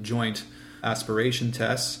about the joint aspiration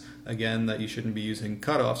tests, again, that you shouldn't be using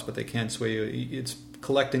cutoffs, but they can sway you. It's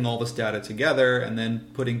collecting all this data together and then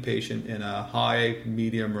putting patient in a high,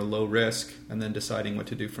 medium, or low risk, and then deciding what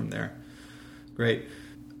to do from there. Great.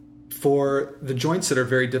 For the joints that are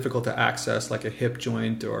very difficult to access, like a hip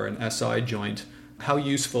joint or an SI joint, how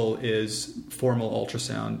useful is formal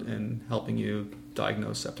ultrasound in helping you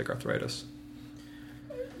diagnose septic arthritis?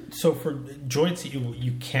 So for joints that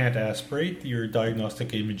you can't aspirate, your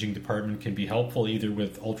diagnostic imaging department can be helpful either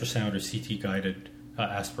with ultrasound or CT-guided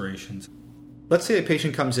aspirations. Let's say a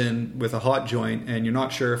patient comes in with a hot joint and you're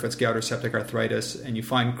not sure if it's gout or septic arthritis, and you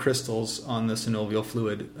find crystals on the synovial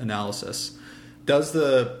fluid analysis. Does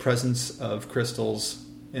the presence of crystals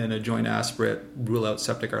in a joint aspirate rule out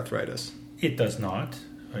septic arthritis? It does not.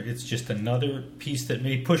 It's just another piece that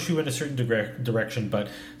may push you in a certain direction, but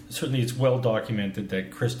certainly it's well documented that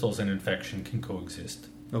crystals and infection can coexist.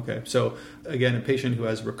 Okay, so again, a patient who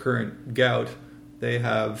has recurrent gout, they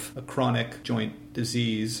have a chronic joint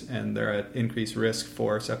disease and they're at increased risk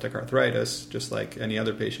for septic arthritis, just like any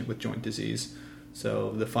other patient with joint disease.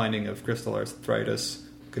 So the finding of crystal arthritis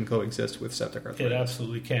can coexist with septic arthritis. It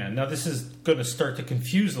absolutely can. Now, this is going to start to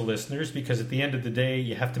confuse the listeners because at the end of the day,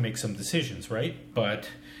 you have to make some decisions, right? But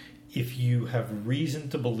if you have reason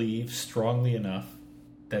to believe strongly enough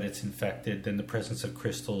that it's infected, then the presence of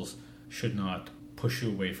crystals should not push you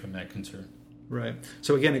away from that concern. Right.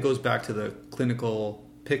 So again, it goes back to the clinical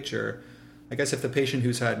picture. I guess if the patient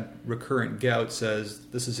who's had recurrent gout says,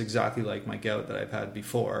 this is exactly like my gout that I've had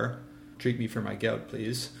before, treat me for my gout,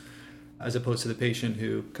 please, as opposed to the patient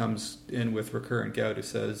who comes in with recurrent gout who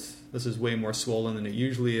says, this is way more swollen than it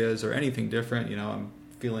usually is, or anything different, I'm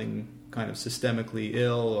feeling kind of systemically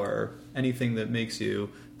ill, or anything that makes you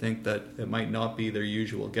think that it might not be their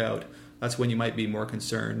usual gout. That's when you might be more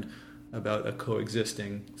concerned about a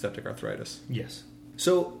coexisting septic arthritis. Yes.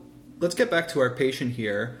 So let's get back to our patient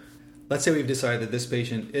here. Let's say we've decided that this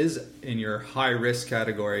patient is in your high risk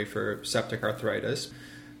category for septic arthritis.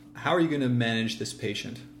 How are you going to manage this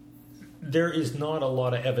patient? There is not a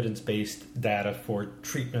lot of evidence-based data for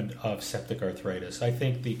treatment of septic arthritis. I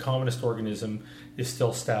think the commonest organism is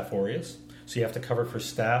still Staph aureus. So you have to cover for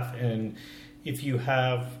staph, and if you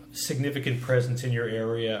have significant presence in your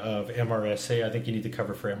area of MRSA, I think you need to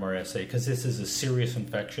cover for MRSA because this is a serious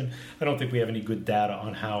infection. I don't think we have any good data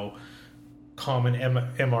on how common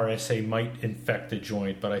MRSA might infect a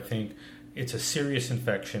joint, but I think it's a serious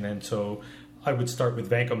infection, and so I would start with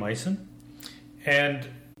vancomycin. And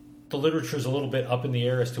the literature is a little bit up in the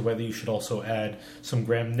air as to whether you should also add some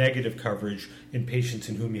gram-negative coverage in patients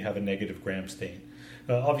in whom you have a negative gram stain.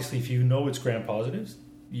 Obviously, if you know it's gram-positive,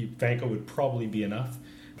 vanco would probably be enough.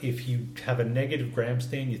 If you have a negative gram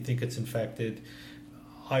stain, you think it's infected,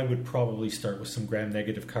 I would probably start with some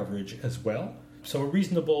gram-negative coverage as well. So a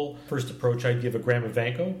reasonable first approach, I'd give a gram of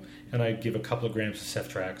vanco, and I'd give a couple of grams of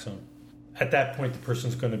ceftriaxone. At that point, the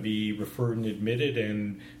person's going to be referred and admitted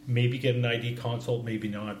and maybe get an ID consult, maybe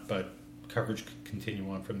not, but coverage could continue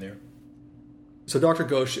on from there. So Dr.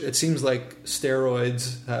 Ghosh, it seems like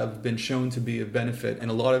steroids have been shown to be of benefit in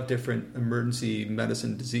a lot of different emergency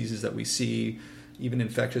medicine diseases that we see, even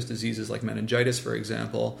infectious diseases like meningitis, for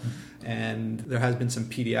example. Mm-hmm. And there has been some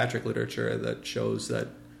pediatric literature that shows that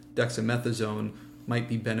dexamethasone might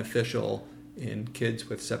be beneficial in kids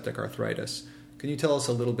with septic arthritis. Can you tell us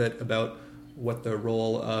a little bit about what the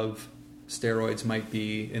role of steroids might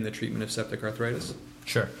be in the treatment of septic arthritis?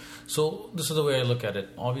 Sure. So this is the way I look at it.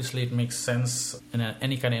 Obviously, it makes sense in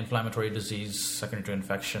any kind of inflammatory disease, secondary to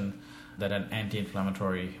infection, that an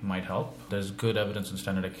anti-inflammatory might help. There's good evidence in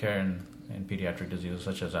standard of care in pediatric diseases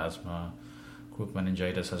such as asthma, croup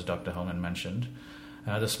meningitis, as Dr. Hellman mentioned.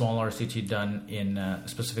 The small RCT done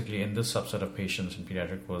specifically in this subset of patients in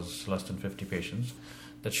pediatric was less than 50 patients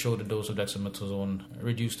that showed a dose of dexamethasone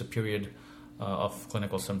reduced the period of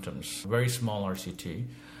clinical symptoms. Very small RCT.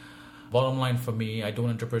 Bottom line for me, I don't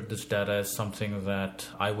interpret this data as something that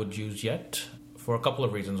I would use yet for a couple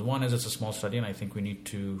of reasons. One is it's a small study, and I think we need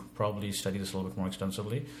to probably study this a little bit more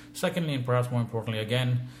extensively. Secondly, and perhaps more importantly,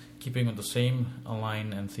 again, keeping with the same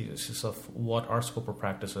line and thesis of what our scope of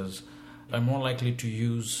practice is, I'm more likely to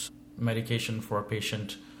use medication for a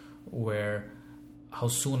patient where how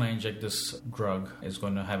soon I inject this drug is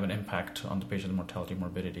going to have an impact on the patient's mortality,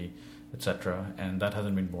 morbidity, etc., and that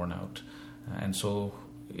hasn't been borne out. And so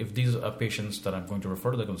if these are patients that I'm going to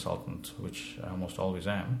refer to the consultant, which I almost always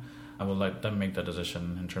am, I will let them make that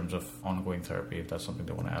decision in terms of ongoing therapy if that's something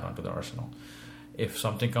they want to add onto the arsenal. If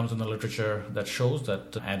something comes in the literature that shows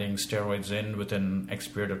that adding steroids in within X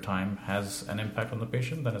period of time has an impact on the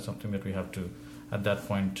patient, then it's something that we have to, at that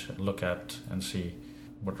point, look at and see.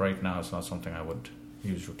 But right now, it's not something I would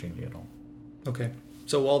use routinely at all. Okay.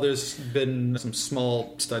 So while there's been some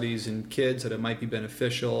small studies in kids that it might be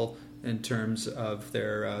beneficial in terms of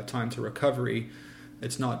their time to recovery,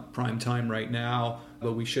 it's not prime time right now,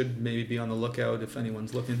 but we should maybe be on the lookout if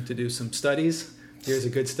anyone's looking to do some studies. Here's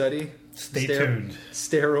a good study. Stay tuned.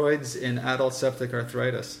 Steroids in adult septic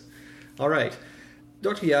arthritis. All right.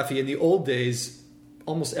 Dr. Yaffe, in the old days,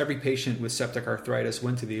 almost every patient with septic arthritis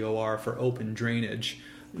went to the OR for open drainage.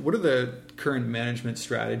 What are the current management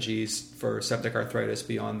strategies for septic arthritis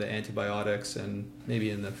beyond the antibiotics and maybe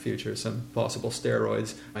in the future some possible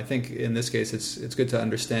steroids? I think in this case it's good to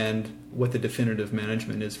understand what the definitive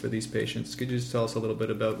management is for these patients. Could you just tell us a little bit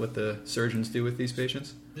about what the surgeons do with these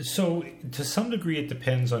patients? So to some degree it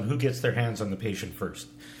depends on who gets their hands on the patient first.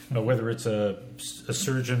 Whether it's a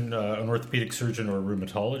surgeon, an orthopedic surgeon or a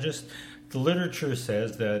rheumatologist. The literature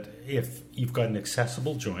says that if you've got an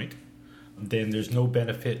accessible joint, then there's no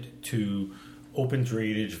benefit to open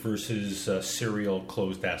drainage versus serial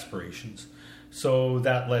closed aspirations. So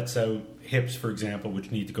that lets out hips, for example, which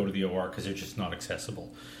need to go to the OR because they're just not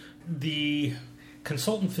accessible. The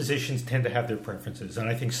consultant physicians tend to have their preferences, and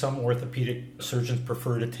I think some orthopedic surgeons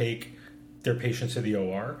prefer to take their patients to the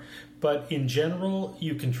OR. But in general,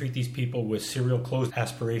 you can treat these people with serial closed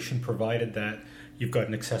aspiration provided that you've got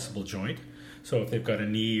an accessible joint. So if they've got a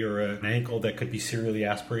knee or an ankle that could be serially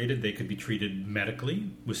aspirated, they could be treated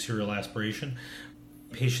medically with serial aspiration.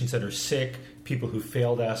 Patients that are sick, people who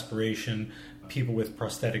failed aspiration, people with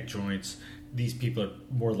prosthetic joints, these people are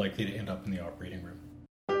more likely to end up in the operating room.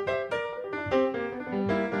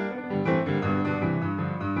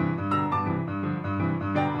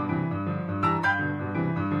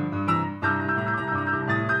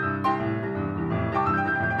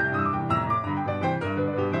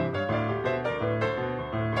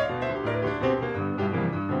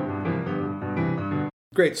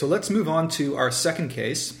 Great, so let's move on to our second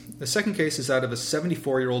case. The second case is out of a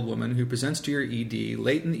 74-year-old woman who presents to your ED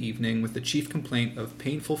late in the evening with the chief complaint of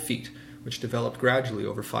painful feet, which developed gradually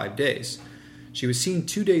over 5 days. She was seen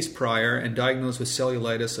 2 days prior and diagnosed with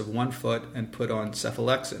cellulitis of one foot and put on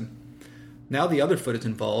cephalexin. Now the other foot is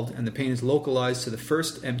involved and the pain is localized to the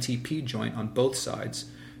first MTP joint on both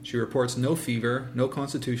sides. She reports no fever, no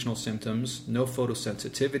constitutional symptoms, no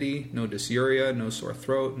photosensitivity, no dysuria, no sore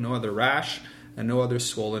throat, no other rash, and no other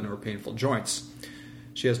swollen or painful joints.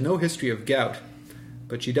 She has no history of gout,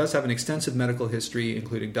 but she does have an extensive medical history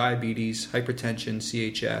including diabetes, hypertension,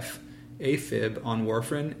 CHF, AFib on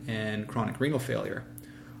warfarin, and chronic renal failure.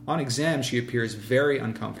 On exam, she appears very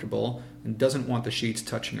uncomfortable and doesn't want the sheets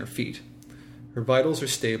touching her feet. Her vitals are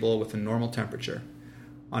stable with a normal temperature.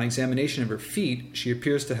 On examination of her feet, she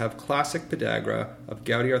appears to have classic podagra of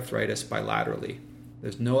gouty arthritis bilaterally.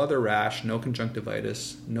 There's no other rash, no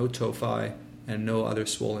conjunctivitis, no tophi, and no other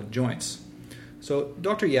swollen joints. So,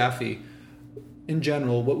 Dr. Yaffe, in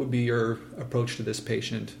general, what would be your approach to this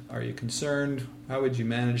patient? Are you concerned? How would you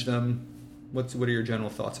manage them? What are your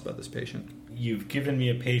general thoughts about this patient? You've given me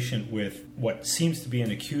a patient with what seems to be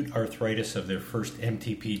an acute arthritis of their first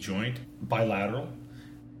MTP joint, bilateral,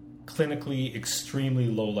 clinically extremely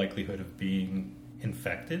low likelihood of being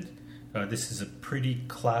infected. This is a pretty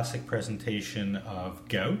classic presentation of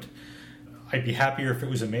gout. I'd be happier if it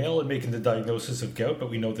was a male and making the diagnosis of gout, but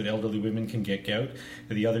we know that elderly women can get gout.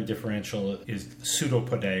 The other differential is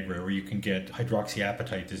pseudopodagra, where you can get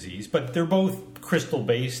hydroxyapatite disease. But they're both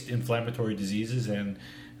crystal-based inflammatory diseases and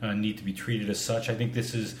need to be treated as such. I think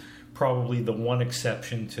this is probably the one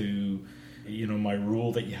exception to my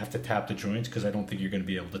rule that you have to tap the joints, because I don't think you're going to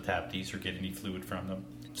be able to tap these or get any fluid from them.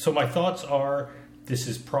 So my thoughts are this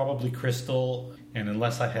is probably crystal, and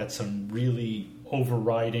unless I had some really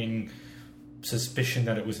overriding suspicion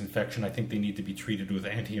that it was infection, I think they need to be treated with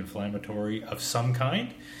anti-inflammatory of some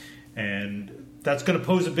kind. And that's going to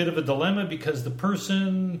pose a bit of a dilemma because the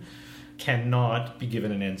person cannot be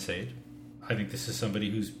given an NSAID. I think this is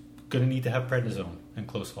somebody who's going to need to have prednisone and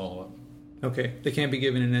close follow-up. Okay, they can't be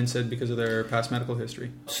given an NSAID because of their past medical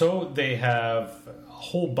history. So they have a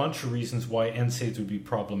whole bunch of reasons why NSAIDs would be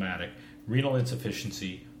problematic. Renal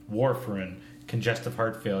insufficiency, warfarin, congestive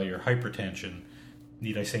heart failure, hypertension.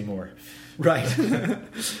 Need I say more? Right.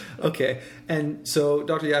 Okay. And so,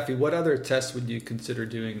 Dr. Yaffe, what other tests would you consider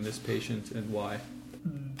doing in this patient and why?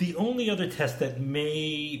 The only other test that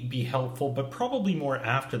may be helpful, but probably more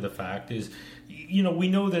after the fact, is, we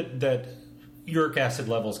know that uric acid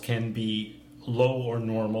levels can be low or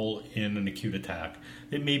normal in an acute attack,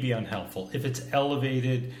 it may be unhelpful. If it's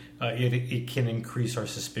elevated, it can increase our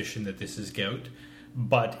suspicion that this is gout,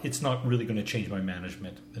 but it's not really going to change my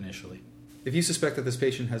management initially. If you suspect that this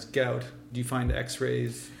patient has gout, do you find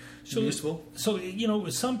x-rays useful? So,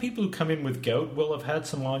 some people who come in with gout will have had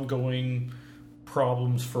some ongoing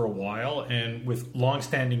problems for a while, and with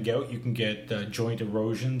long-standing gout you can get joint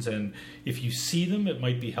erosions, and if you see them it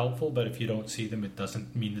might be helpful, but if you don't see them it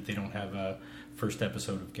doesn't mean that they don't have a first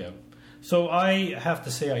episode of gout. So I have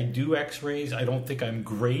to say I do x-rays. I don't think I'm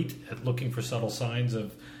great at looking for subtle signs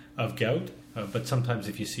of gout, but sometimes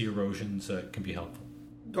if you see erosions it can be helpful.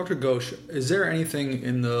 Dr. Ghosh, is there anything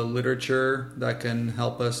in the literature that can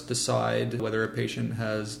help us decide whether a patient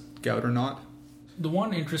has gout or not? The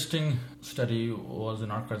one interesting study was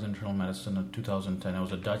in Archives in Internal Medicine in 2010. It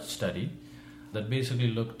was a Dutch study that basically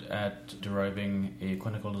looked at deriving a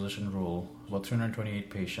clinical decision rule about 328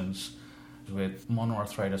 patients with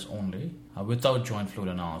monoarthritis only, without joint fluid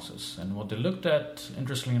analysis. And what they looked at,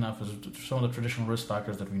 interestingly enough, is some of the traditional risk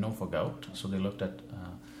factors that we know for gout. So they looked at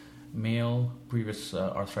male previous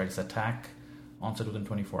arthritis attack, onset within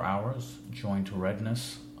 24 hours, joint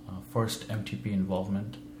redness, first MTP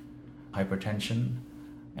involvement, hypertension,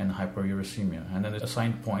 and hyperuricemia. And then they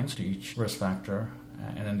assigned points to each risk factor,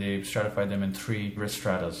 and then they stratified them in 3 risk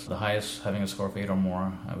stratas, the highest having a score of 8 or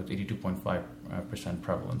more, with 82.5%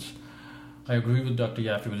 prevalence. I agree with Dr.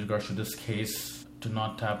 Yaffe with regards to this case. To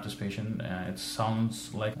not tap this patient, it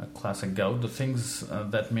sounds like a classic gout. The things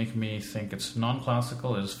that make me think it's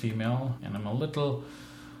non-classical is female, and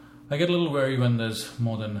I get a little wary when there's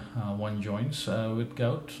more than one joints with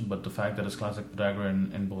gout, but the fact that it's classic podagra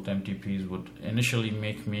in both MTPs would initially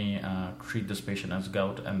make me treat this patient as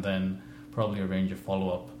gout and then probably arrange a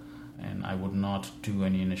follow-up. And I would not do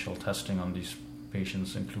any initial testing on these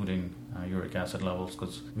patients, including uric acid levels,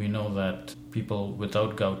 because we know that people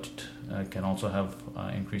without gout can also have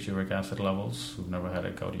increased uric acid levels who've never had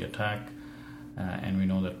a gouty attack. And we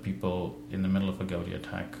know that people in the middle of a gouty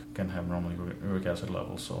attack can have normal uric acid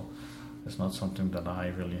levels, so it's not something that I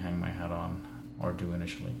really hang my hat on or do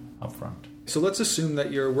initially up front. So let's assume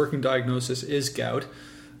that your working diagnosis is gout.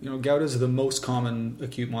 Gout is the most common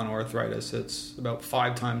acute monoarthritis. It's about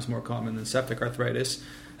 5 times more common than septic arthritis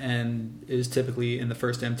and is typically in the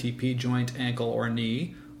first MTP joint, ankle, or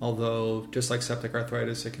knee, although just like septic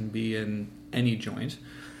arthritis, it can be in any joint.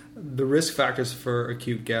 The risk factors for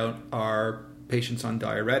acute gout are patients on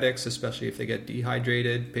diuretics, especially if they get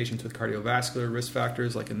dehydrated, patients with cardiovascular risk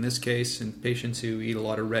factors, like in this case, and patients who eat a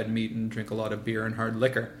lot of red meat and drink a lot of beer and hard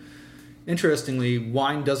liquor. Interestingly,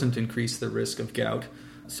 wine doesn't increase the risk of gout.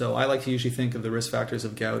 So I like to usually think of the risk factors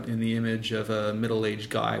of gout in the image of a middle-aged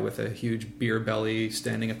guy with a huge beer belly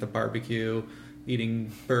standing at the barbecue,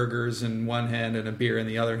 eating burgers in one hand and a beer in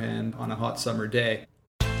the other hand on a hot summer day.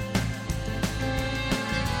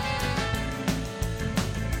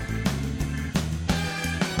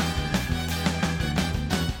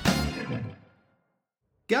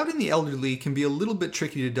 Gout in the elderly can be a little bit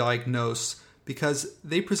tricky to diagnose because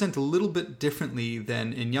they present a little bit differently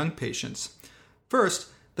than in young patients. First,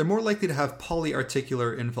 they're more likely to have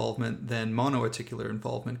polyarticular involvement than monoarticular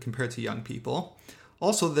involvement compared to young people.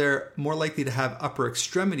 Also, they're more likely to have upper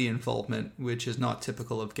extremity involvement, which is not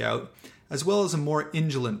typical of gout, as well as a more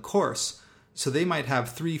indolent course. So they might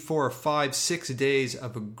have 3, 4, 5, 6 days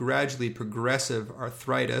of a gradually progressive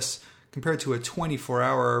arthritis compared to a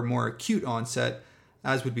 24-hour more acute onset,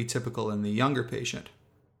 as would be typical in the younger patient.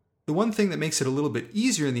 The one thing that makes it a little bit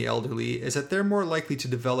easier in the elderly is that they're more likely to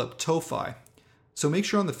develop tophi. So make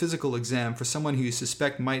sure on the physical exam for someone who you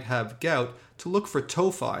suspect might have gout to look for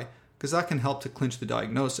tophi, because that can help to clinch the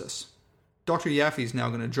diagnosis. Dr. Yaffe is now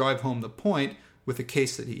going to drive home the point with a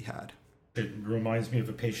case that he had. It reminds me of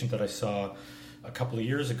a patient that I saw a couple of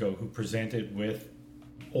years ago who presented with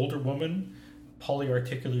older woman,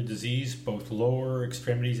 polyarticular disease, both lower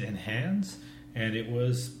extremities and hands, and it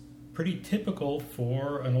was pretty typical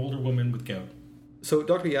for an older woman with gout. So,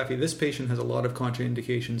 Dr. Yaffe, this patient has a lot of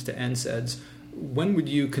contraindications to NSAIDs. When would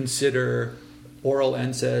you consider oral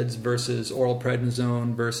NSAIDs versus oral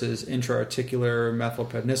prednisone versus intra-articular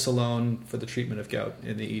methylprednisolone for the treatment of gout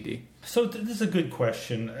in the ED? So this is a good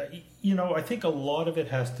question. I think a lot of it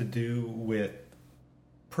has to do with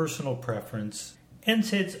personal preference.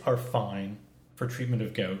 NSAIDs are fine for treatment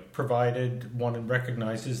of gout, provided one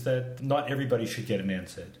recognizes that not everybody should get an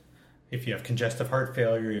NSAID. If you have congestive heart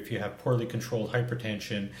failure, if you have poorly controlled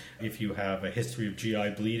hypertension, if you have a history of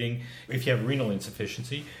GI bleeding, if you have renal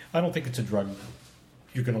insufficiency, I don't think it's a drug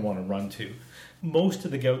you're going to want to run to. Most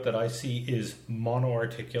of the gout that I see is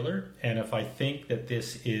monoarticular, and if I think that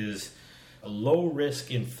this is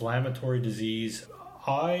low-risk inflammatory disease,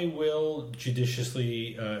 I will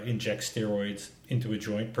judiciously inject steroids into a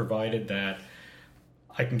joint, provided that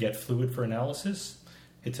I can get fluid for analysis,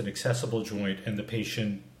 it's an accessible joint, and the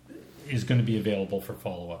patient is going to be available for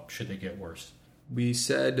follow-up should they get worse. We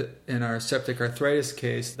said in our septic arthritis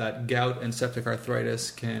case that gout and septic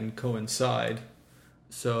arthritis can coincide.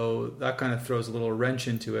 So that kind of throws a little wrench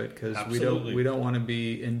into it, because we don't want to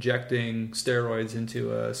be injecting steroids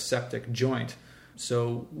into a septic joint.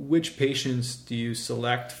 So which patients do you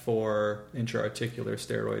select for intra-articular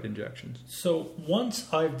steroid injections? So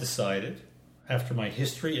once I've decided, after my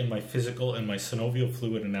history and my physical and my synovial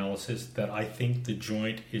fluid analysis, that I think the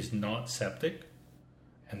joint is not septic,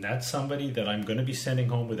 and that's somebody that I'm going to be sending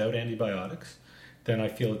home without antibiotics, then I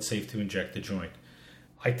feel it's safe to inject the joint.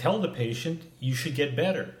 I tell the patient, you should get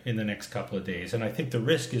better in the next couple of days. And I think the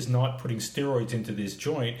risk is not putting steroids into this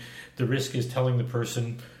joint. The risk is telling the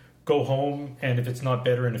person, go home, and if it's not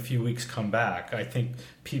better in a few weeks, come back. I think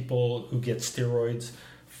people who get steroids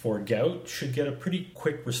for gout should get a pretty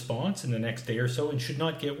quick response in the next day or so and should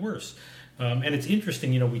not get worse. And it's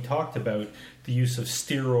interesting, we talked about the use of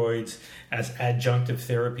steroids as adjunctive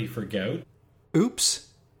therapy for gout. Oops.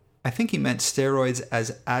 I think he meant steroids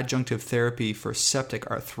as adjunctive therapy for septic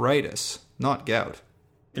arthritis, not gout.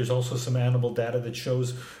 There's also some animal data that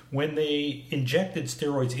shows when they injected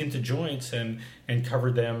steroids into joints and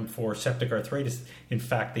covered them for septic arthritis, in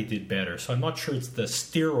fact, they did better. So I'm not sure it's the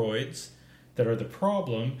steroids that are the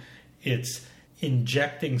problem. It's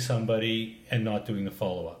injecting somebody and not doing the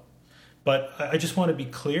follow-up. But I just want to be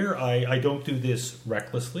clear, I don't do this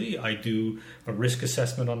recklessly. I do a risk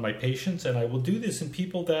assessment on my patients, and I will do this in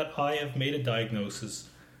people that I have made a diagnosis.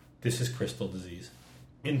 This is crystal disease.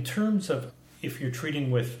 In terms of if you're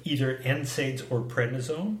treating with either NSAIDs or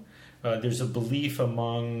prednisone, there's a belief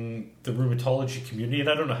among the rheumatology community, and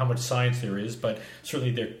I don't know how much science there is, but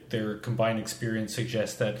certainly their combined experience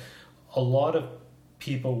suggests that a lot of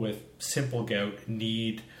people with simple gout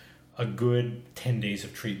need a good 10 days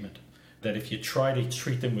of treatment. That if you try to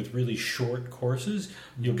treat them with really short courses,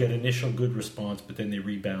 you'll get initial good response, but then they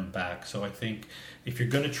rebound back. So I think if you're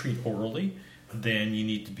going to treat orally, then you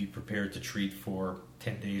need to be prepared to treat for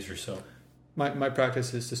 10 days or so. My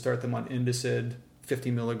practice is to start them on Indicid,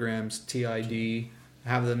 50 milligrams TID,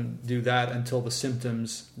 have them do that until the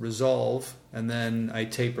symptoms resolve, and then I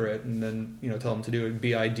taper it, and then tell them to do it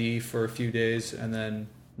BID for a few days, and then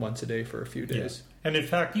once a day for a few days. Yeah. And in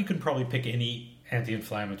fact, you can probably pick any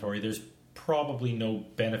anti-inflammatory. There's probably no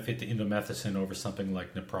benefit to indomethacin over something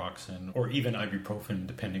like naproxen or even ibuprofen,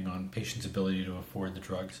 depending on patients' ability to afford the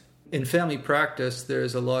drugs. In family practice,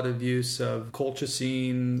 there's a lot of use of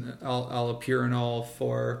colchicine, allopurinol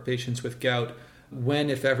for patients with gout. When,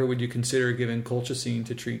 if ever, would you consider giving colchicine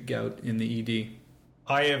to treat gout in the ED?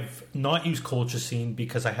 I have not used colchicine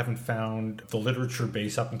because I haven't found the literature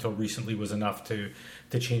base up until recently was enough to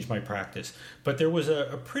change my practice. But there was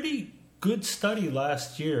a pretty good study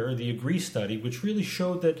last year, the AGREE study, which really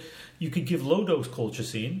showed that you could give low-dose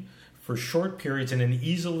colchicine for short periods in an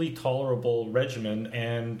easily tolerable regimen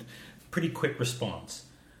and pretty quick response.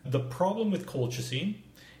 The problem with colchicine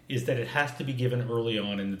is that it has to be given early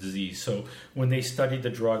on in the disease. So when they studied the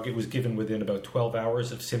drug, it was given within about 12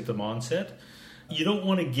 hours of symptom onset. You don't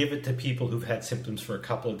want to give it to people who've had symptoms for a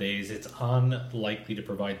couple of days. It's unlikely to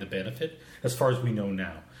provide the benefit, as far as we know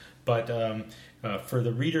now. But for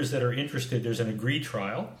the readers that are interested, there's an AGREE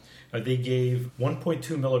trial. They gave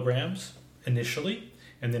 1.2 milligrams initially,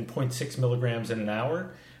 and then 0.6 milligrams in an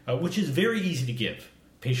hour, which is very easy to give.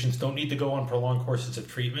 Patients don't need to go on prolonged courses of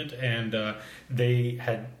treatment, and they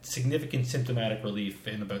had significant symptomatic relief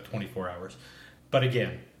in about 24 hours. But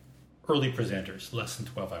again, early presenters, less than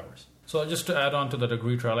 12 hours. So just to add on to that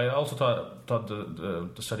AGREE trial, I also thought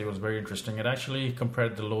the study was very interesting. It actually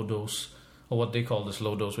compared the low dose, or what they call this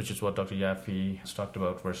low dose, which is what Dr. Yaffe has talked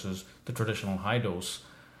about, versus the traditional high dose.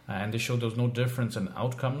 And they showed there was no difference in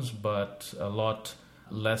outcomes, but a lot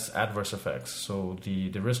less adverse effects. So the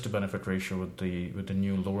risk to benefit ratio with the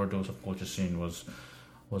new lower dose of colchicine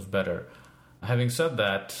was better. Having said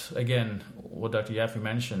that, again, what Dr. Yaffe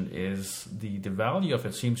mentioned is the value of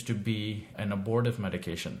it seems to be an abortive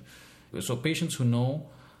medication. So patients who know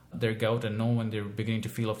their gout and know when they're beginning to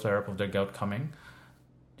feel a flare-up of their gout coming,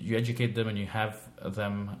 you educate them and you have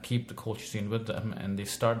them keep the colchicine with them and they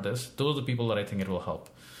start this. Those are the people that I think it will help.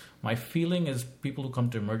 My feeling is people who come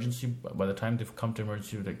to emergency, by the time they've come to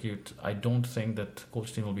emergency with acute, I don't think that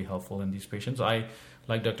colchicine will be helpful in these patients. I,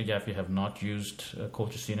 like Dr. Yaffe, have not used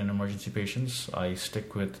colchicine in emergency patients. I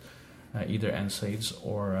stick with either NSAIDs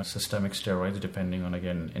or systemic steroids, depending on,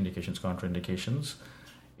 again, indications, contraindications.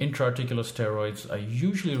 Intra-articular steroids are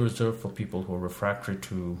usually reserved for people who are refractory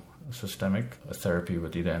to systemic therapy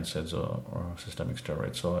with either NSAIDs or systemic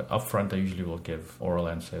steroids. So upfront, I usually will give oral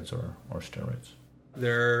NSAIDs or steroids.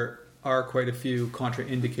 There are quite a few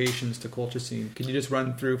contraindications to colchicine. Can you just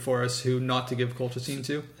run through for us who not to give colchicine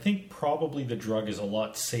to? I think probably the drug is a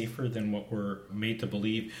lot safer than what we're made to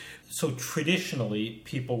believe. So traditionally,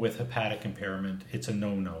 people with hepatic impairment, it's a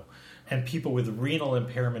no-no. And people with renal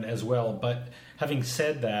impairment as well. But having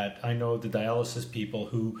said that, I know the dialysis people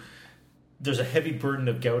who, there's a heavy burden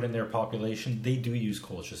of gout in their population, they do use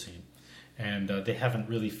colchicine. And they haven't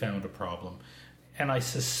really found a problem. And I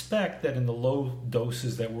suspect that in the low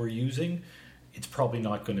doses that we're using, it's probably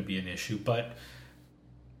not going to be an issue. But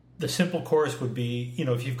the simple course would be,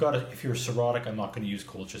 if you're cirrhotic, I'm not going to use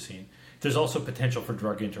colchicine. There's also potential for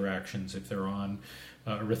drug interactions if they're on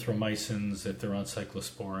erythromycins, if they're on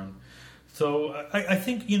cyclosporin. So I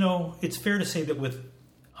think, it's fair to say that with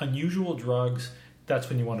unusual drugs, that's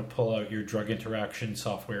when you want to pull out your drug interaction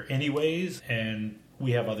software anyways, and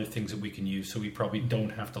we have other things that we can use, so we probably don't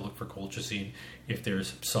have to look for colchicine if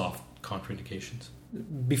there's soft contraindications.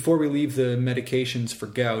 Before we leave the medications for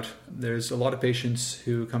gout, there's a lot of patients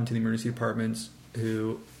who come to the emergency departments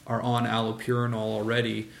who are on allopurinol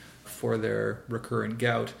already for their recurrent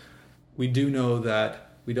gout. We do know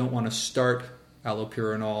that we don't want to start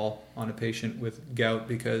allopurinol on a patient with gout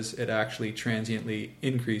because it actually transiently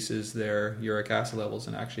increases their uric acid levels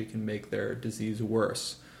and actually can make their disease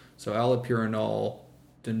worse. So allopurinol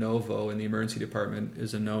de novo in the emergency department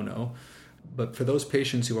is a no-no. But for those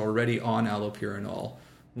patients who are already on allopurinol,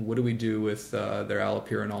 what do we do with their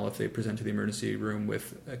allopurinol if they present to the emergency room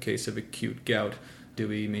with a case of acute gout? Do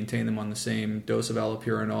we maintain them on the same dose of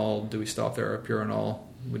allopurinol? Do we stop their allopurinol?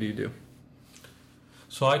 What do you do?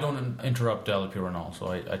 So I don't interrupt the allopurinol.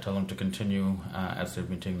 So I tell them to continue as they've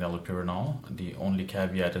been taking the allopurinol. The only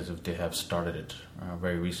caveat is if they have started it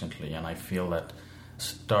very recently. And I feel that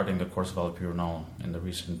starting the course of allopurinol in the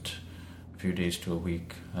recent few days to a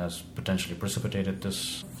week has potentially precipitated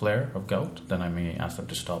this flare of gout, then I may ask them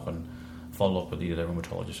to stop and follow up with either the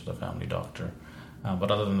rheumatologist or the family doctor.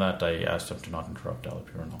 But other than that, I ask them to not interrupt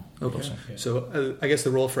allopurinol. Okay. So I guess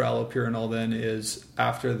the role for allopurinol then is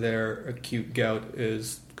after their acute gout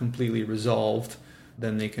is completely resolved,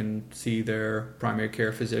 then they can see their primary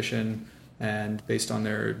care physician, and based on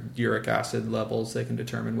their uric acid levels, they can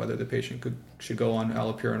determine whether the patient should go on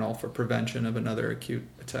allopurinol for prevention of another acute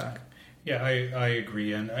attack. Yeah, I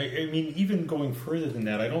agree. And I mean, even going further than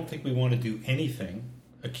that, I don't think we want to do anything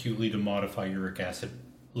acutely to modify uric acid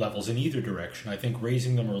levels in either direction. I think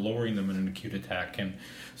raising them or lowering them in an acute attack. And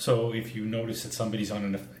so if you notice that somebody's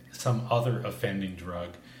on some other offending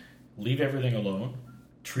drug, leave everything alone,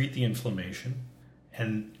 treat the inflammation,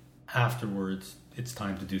 and afterwards it's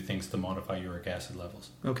time to do things to modify uric acid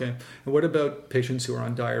levels. Okay. And what about patients who are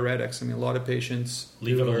on diuretics? I mean, a lot of patients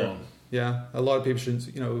leave it alone. Yeah, a lot of patients,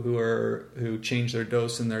 who change their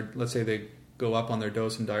dose and let's say they go up on their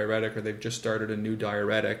dose in diuretic, or they've just started a new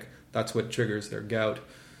diuretic. That's what triggers their gout.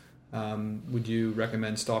 Would you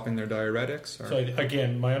recommend stopping their diuretics? Or? So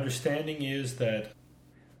again, my understanding is that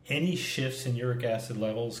any shifts in uric acid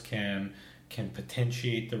levels can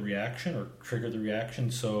potentiate the reaction or trigger the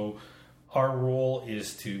reaction. So our role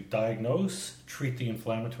is to diagnose, treat the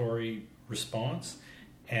inflammatory response,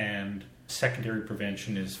 and secondary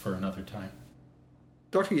prevention is for another time.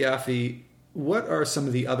 Dr. Yaffe, what are some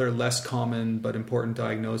of the other less common but important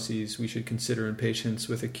diagnoses we should consider in patients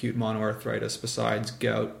with acute monoarthritis besides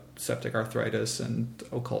gout, septic arthritis, and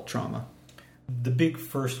occult trauma? The big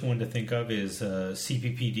first one to think of is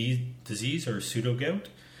CPPD disease or pseudogout.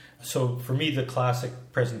 So for me, the classic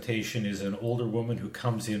presentation is an older woman who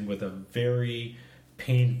comes in with a very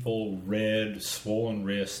painful, red, swollen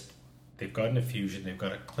wrist. They've got an effusion, they've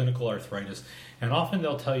got a clinical arthritis, and often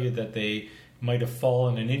they'll tell you that they might have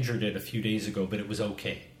fallen and injured it a few days ago, but it was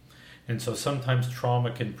okay. And so sometimes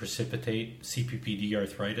trauma can precipitate CPPD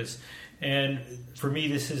arthritis. And for me,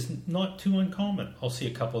 this is not too uncommon. I'll see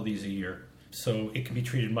a couple of these a year. So it can be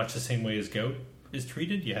treated much the same way as gout is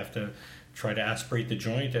treated. You have to try to aspirate the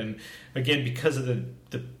joint. And again, because of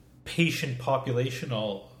the patient population,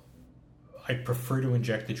 I prefer to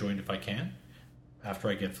inject the joint if I can after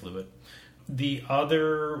I get fluid. The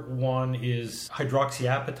other one is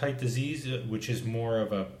hydroxyapatite disease, which is more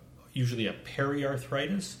of usually a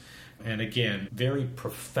periarthritis. And again, very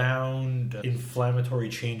profound inflammatory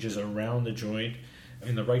changes around the joint.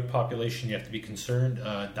 In the right population, you have to be concerned.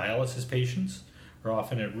 Dialysis patients are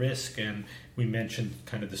often at risk, and we mentioned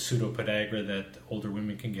kind of the pseudopodagra that older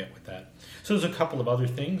women can get with that. So there's a couple of other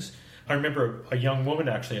things. I remember a young woman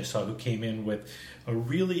actually I saw who came in with a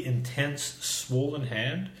really intense swollen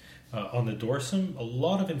hand on the dorsum, a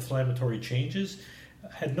lot of inflammatory changes,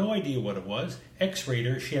 had no idea what it was. X-rayed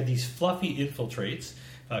her, she had these fluffy infiltrates,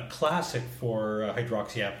 classic for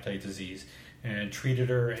hydroxyapatite disease, and treated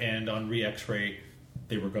her, and on re-X-ray,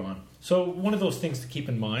 they were gone. So one of those things to keep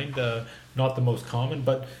in mind, not the most common,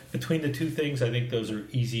 but between the two things, I think those are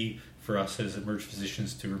easy for us as emergency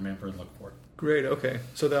physicians to remember and look for. Great, okay.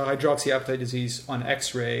 So the hydroxyapatite disease on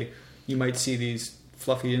X-ray, you might see these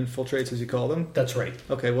fluffy infiltrates, as you call them? That's right.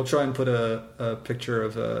 Okay, we'll try and put a picture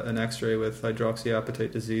of an X-ray with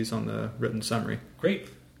hydroxyapatite disease on the written summary. Great.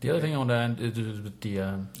 The other thing I want to add is with the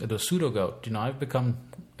pseudogout. I've become,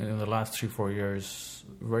 in the last 3-4 years,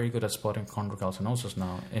 very good at spotting chondrocalcinosis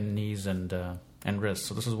now in knees and wrists.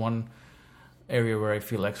 So this is one area where I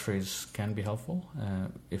feel X-rays can be helpful.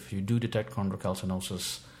 If you do detect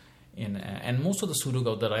chondrocalcinosis, and most of the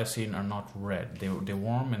pseudogout that I've seen are not red. They're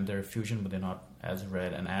warm in their fusion, but they're not as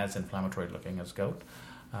red and as inflammatory looking as gout.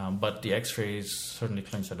 But the X-rays certainly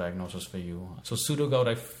clinch the diagnosis for you. So pseudogout,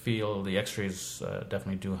 I feel the X-rays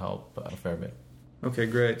definitely do help a fair bit. Okay,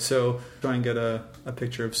 great. So try and get a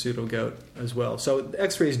picture of pseudogout as well. So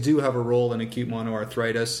X-rays do have a role in acute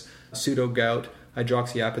monoarthritis, pseudogout,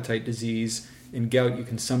 hydroxyapatite disease. In gout, you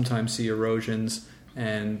can sometimes see erosions,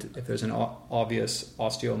 and if there's an obvious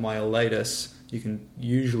osteomyelitis, you can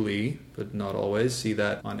usually, but not always, see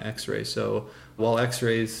that on X-ray. So while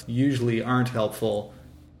X-rays usually aren't helpful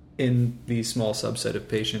in the small subset of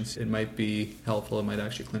patients, it might be helpful. It might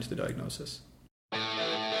actually clinch the diagnosis.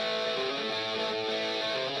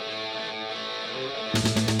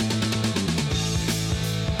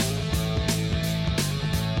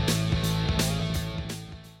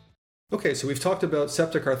 Okay, so we've talked about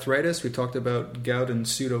septic arthritis, we've talked about gout and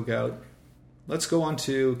pseudogout. Let's go on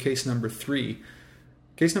to case number 3.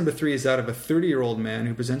 Case number 3 is that of a 30-year-old man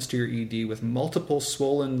who presents to your ED with multiple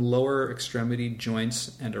swollen lower extremity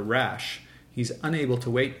joints and a rash. He's unable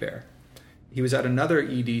to weight bear. He was at another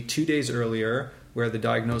ED 2 days earlier where the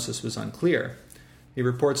diagnosis was unclear. He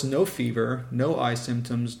reports no fever, no eye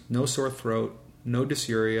symptoms, no sore throat, no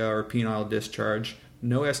dysuria or penile discharge,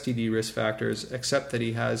 no STD risk factors, except that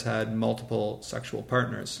he has had multiple sexual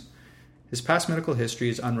partners. His past medical history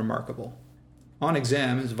is unremarkable. On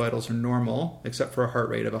exam, his vitals are normal, except for a heart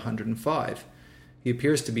rate of 105. He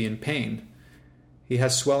appears to be in pain. He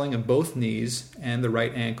has swelling of both knees and the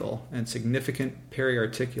right ankle, and significant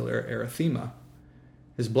periarticular erythema.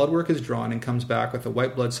 His blood work is drawn and comes back with a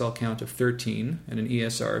white blood cell count of 13 and an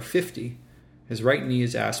ESR of 50. His right knee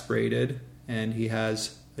is aspirated, and he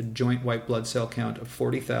has a joint white blood cell count of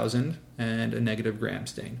 40,000 and a negative gram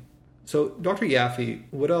stain. So, Dr. Yaffe,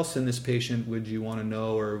 what else in this patient would you want to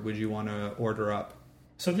know or would you want to order up?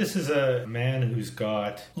 So this is a man who's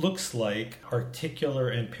got, looks like, articular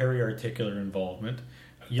and periarticular involvement.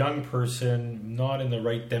 Young person, not in the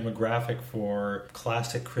right demographic for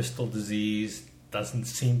classic crystal disease, doesn't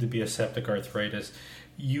seem to be a septic arthritis.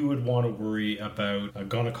 You would want to worry about a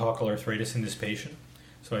gonococcal arthritis in this patient.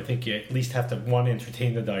 So I think you at least have to, 1,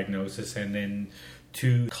 entertain the diagnosis, and then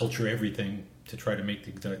 2, culture everything to try to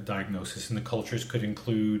make the diagnosis. And the cultures could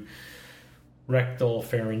include rectal,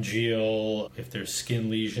 pharyngeal, if there's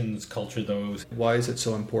skin lesions, culture those. Why is it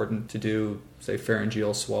so important to do, say,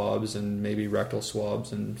 pharyngeal swabs and maybe rectal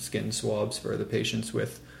swabs and skin swabs for the patients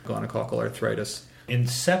with gonococcal arthritis? In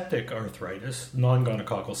septic arthritis,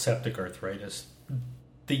 non-gonococcal septic arthritis,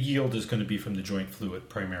 the yield is going to be from the joint fluid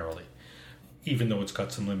primarily, even though it's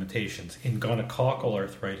got some limitations. In gonococcal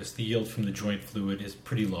arthritis, the yield from the joint fluid is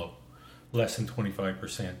pretty low, less than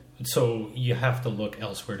 25%. So you have to look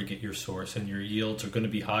elsewhere to get your source, and your yields are going to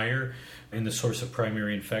be higher in the source of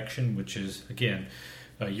primary infection, which is, again,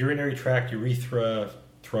 urinary tract, urethra,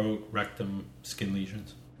 throat, rectum, skin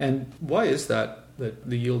lesions. And why is that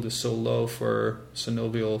the yield is so low for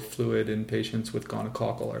synovial fluid in patients with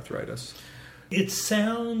gonococcal arthritis? It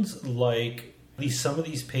sounds like some of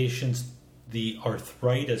these patients, the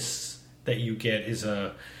arthritis that you get is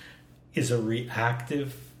a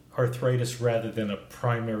reactive arthritis rather than a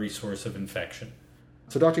primary source of infection.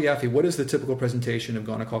 So Dr. Yaffe, what is the typical presentation of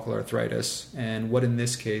gonococcal arthritis, and what in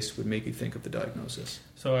this case would make you think of the diagnosis?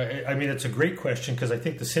 So, I mean, it's a great question, because I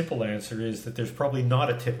think the simple answer is that there's probably not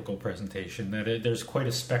a typical presentation, that there's quite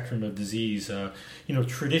a spectrum of disease.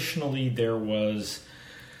 Traditionally there was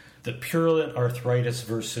the purulent arthritis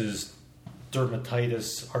versus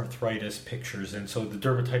dermatitis arthritis pictures. And so the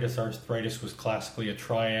dermatitis arthritis was classically a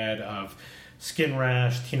triad of skin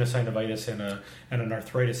rash, tenosynovitis, and an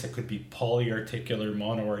arthritis that could be polyarticular,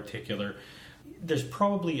 monoarticular. There's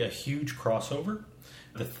probably a huge crossover.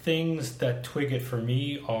 The things that twig it for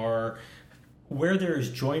me are where there is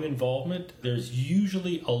joint involvement, there's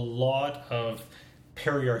usually a lot of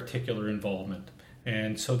periarticular involvement.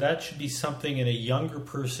 And so that should be something in a younger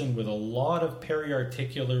person with a lot of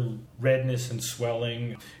periarticular redness and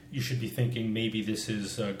swelling. You should be thinking maybe this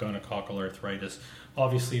is gonococcal arthritis.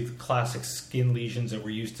 Obviously, the classic skin lesions that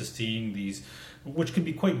we're used to seeing, these, which can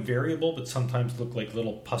be quite variable, but sometimes look like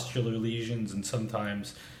little pustular lesions and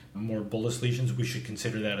sometimes more bullous lesions, we should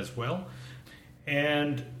consider that as well.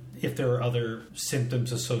 And if there are other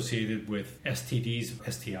symptoms associated with STDs,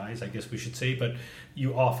 STIs, I guess we should say, but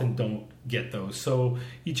you often don't get those. So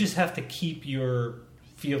you just have to keep your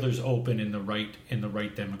feelers open in the right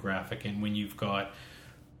demographic. And when you've got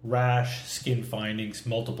rash, skin findings,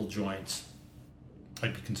 multiple joints,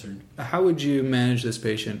 I'd be concerned. How would you manage this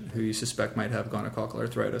patient who you suspect might have gonococcal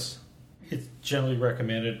arthritis? It's generally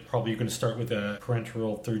recommended. Probably you're going to start with a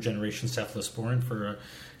parenteral third-generation cephalosporin for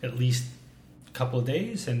at least couple of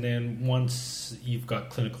days, and then once you've got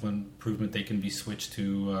clinical improvement, they can be switched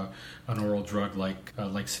to an oral drug like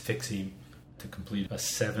Cefixime to complete a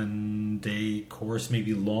 7-day course,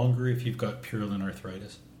 maybe longer if you've got purulent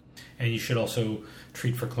arthritis. And you should also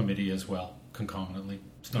treat for chlamydia as well concomitantly.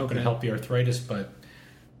 It's not going to help the arthritis, but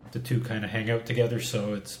the two kind of hang out together,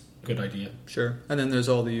 so it's a good idea. Sure. And then there's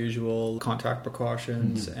all the usual contact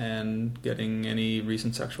precautions and getting any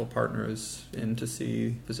recent sexual partners in to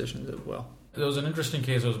see physicians as well. There was an interesting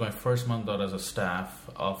case. It was my first month out as a staff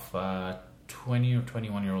of a 20 or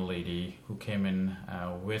 21-year-old lady who came in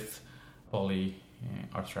with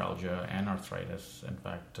polyarthralgia and arthritis. In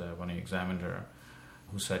fact, when I examined her,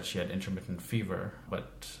 who said she had intermittent fever,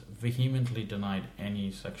 but vehemently denied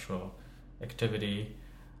any sexual activity,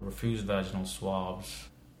 refused vaginal swabs.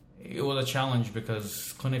 It was a challenge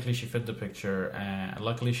because clinically she fit the picture, and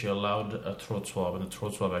luckily she allowed a throat swab, and the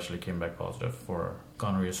throat swab actually came back positive for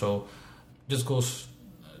gonorrhea. So this goes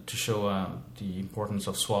to show the importance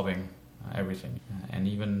of swabbing everything, and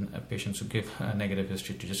even patients who give a negative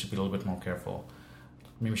history to just be a little bit more careful.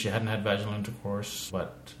 Maybe she hadn't had vaginal intercourse,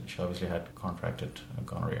 but she obviously had contracted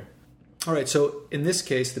gonorrhea. All right, so in this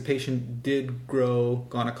case, the patient did grow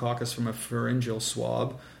gonococcus from a pharyngeal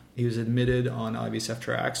swab. He was admitted on IV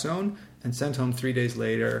ceftriaxone and sent home 3 days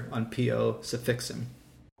later on PO Cefixime.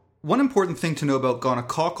 One important thing to know about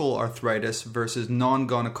gonococcal arthritis versus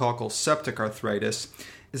non-gonococcal septic arthritis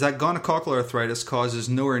is that gonococcal arthritis causes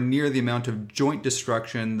nowhere near the amount of joint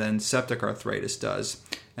destruction than septic arthritis does.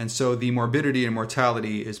 And so the morbidity and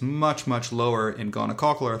mortality is much, much lower in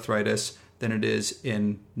gonococcal arthritis than it is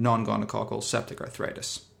in non-gonococcal septic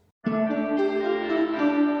arthritis.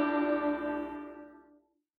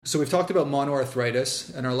 So we've talked about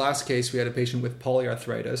monoarthritis. In our last case, we had a patient with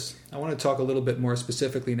polyarthritis. I want to talk a little bit more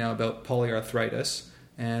specifically now about polyarthritis,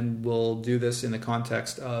 and we'll do this in the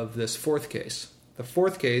context of this fourth case. The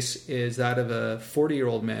fourth case is that of a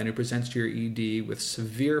 40-year-old man who presents to your ED with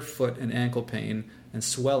severe foot and ankle pain and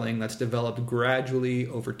swelling that's developed gradually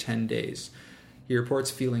over 10 days. He reports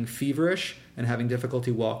feeling feverish and having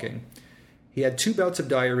difficulty walking. He had 2 bouts of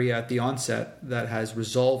diarrhea at the onset that has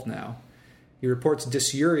resolved now. He reports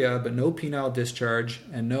dysuria, but no penile discharge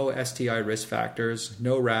and no STI risk factors,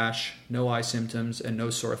 no rash, no eye symptoms, and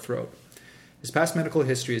no sore throat. His past medical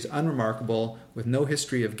history is unremarkable, with no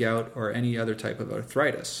history of gout or any other type of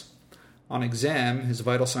arthritis. On exam, his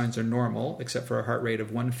vital signs are normal, except for a heart rate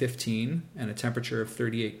of 115 and a temperature of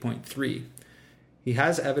 38.3. He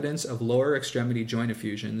has evidence of lower extremity joint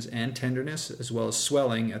effusions and tenderness, as well as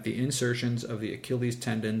swelling at the insertions of the Achilles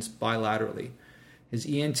tendons bilaterally. His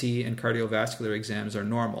ENT and cardiovascular exams are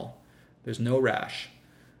normal. There's no rash.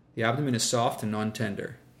 The abdomen is soft and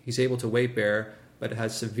non-tender. He's able to weight bear, but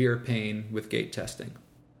has severe pain with gait testing.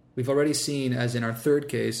 We've already seen, as in our third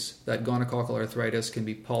case, that gonococcal arthritis can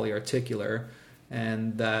be polyarticular,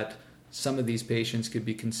 and that some of these patients could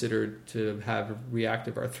be considered to have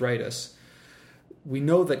reactive arthritis. We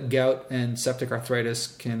know that gout and septic arthritis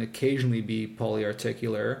can occasionally be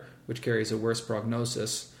polyarticular, which carries a worse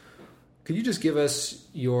prognosis. Could you just give us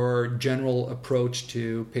your general approach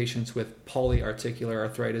to patients with polyarticular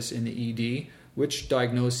arthritis in the ED? Which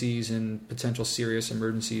diagnoses and potential serious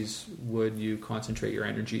emergencies would you concentrate your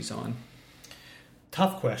energies on?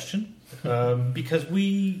 Tough question, because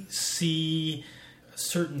we see a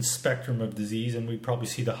certain spectrum of disease, and we probably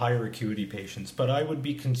see the higher acuity patients. But I would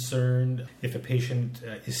be concerned if a patient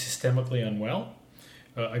is systemically unwell.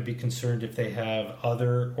 I'd be concerned if they have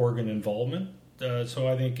other organ involvement. So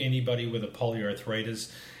I think anybody with a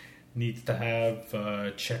polyarthritis needs to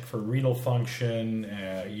have check for renal function,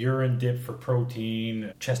 urine dip for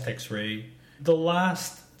protein, chest x-ray. The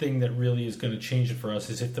last thing that really is going to change it for us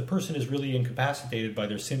is if the person is really incapacitated by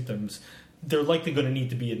their symptoms, they're likely going to need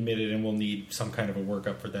to be admitted and we'll need some kind of a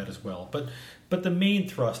workup for that as well. But the main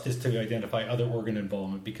thrust is to identify other organ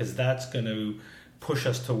involvement, because that's going to push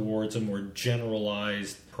us towards a more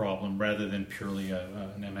generalized problem rather than purely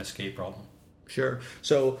an MSK problem. Sure.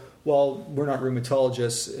 So while we're not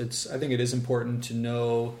rheumatologists, I think it is important to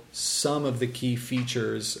know some of the key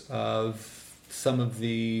features of some of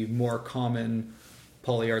the more common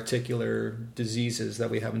polyarticular diseases that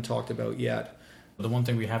we haven't talked about yet. The one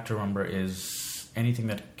thing we have to remember is anything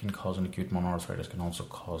that can cause an acute monoarthritis can also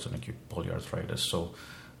cause an acute polyarthritis. So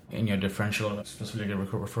in your differential, specifically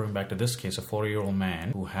referring back to this case, a 40-year-old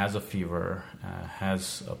man who has a fever,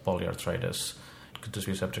 has a polyarthritis. Could this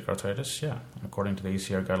be septic arthritis? Yeah. According to the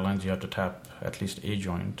ACR guidelines, you have to tap at least a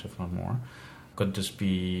joint, if not more. Could this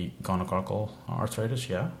be gonococcal arthritis?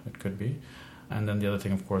 Yeah, it could be. And then the other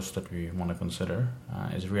thing, of course, that we want to consider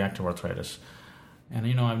is reactive arthritis. And,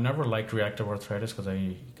 I've never liked reactive arthritis because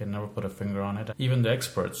I can never put a finger on it. Even the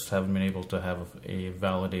experts haven't been able to have a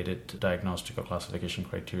validated diagnostic or classification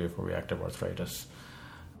criteria for reactive arthritis.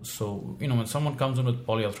 So, when someone comes in with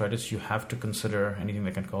polyarthritis, you have to consider anything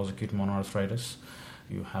that can cause acute monoarthritis.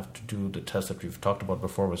 You have to do the test that we've talked about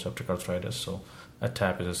before with septic arthritis. So a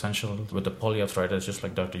TAP is essential. With the polyarthritis, just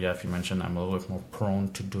like Dr. Yaffe mentioned, I'm a little bit more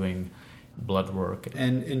prone to doing blood work.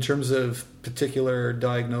 And in terms of particular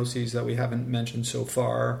diagnoses that we haven't mentioned so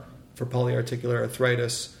far for polyarticular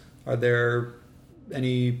arthritis, are there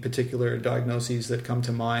any particular diagnoses that come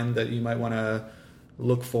to mind that you might want to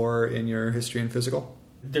look for in your history and physical?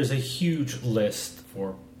 There's a huge list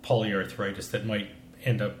for polyarthritis that might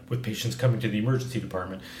end up with patients coming to the emergency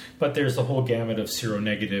department. But there's the whole gamut of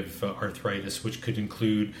seronegative arthritis, which could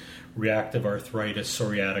include reactive arthritis,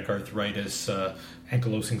 psoriatic arthritis,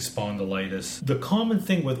 ankylosing spondylitis. The common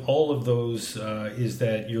thing with all of those is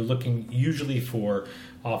that you're looking usually for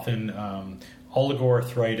often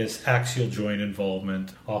oligoarthritis, axial joint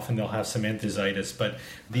involvement. Often they'll have some enthesitis, but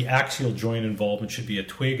the axial joint involvement should be a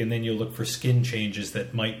twig, and then you'll look for skin changes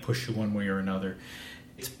that might push you one way or another.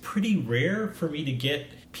 It's pretty rare for me to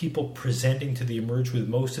get people presenting to the emerge with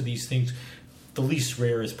most of these things. The least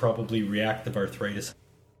rare is probably reactive arthritis.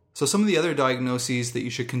 So some of the other diagnoses that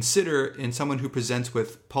you should consider in someone who presents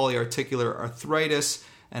with polyarticular arthritis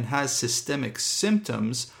and has systemic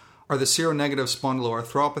symptoms are the seronegative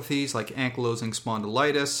spondyloarthropathies like ankylosing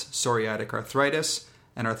spondylitis, psoriatic arthritis,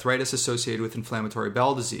 and arthritis associated with inflammatory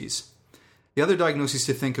bowel disease. The other diagnoses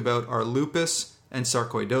to think about are lupus and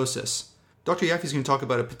sarcoidosis. Dr. Yaffe is going to talk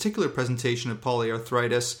about a particular presentation of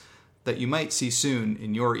polyarthritis that you might see soon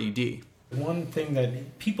in your ED. One thing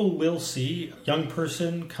that people will see, a young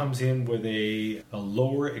person comes in with a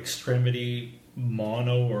lower extremity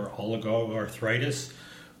mono or oligoarthritis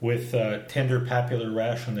with tender papular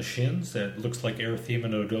rash on the shins that looks like erythema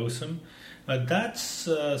nodosum. That's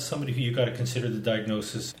somebody who you got to consider the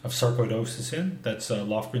diagnosis of sarcoidosis in. That's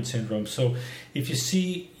Lofgren syndrome. So if you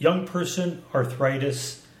see young person,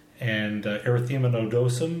 arthritis, and erythema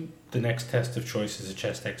nodosum, the next test of choice is a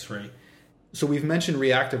chest x-ray. So we've mentioned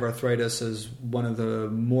reactive arthritis as one of the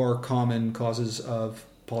more common causes of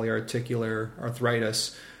polyarticular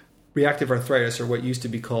arthritis. Reactive arthritis, or what used to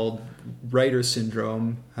be called Reiter's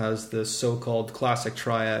syndrome, has the so-called classic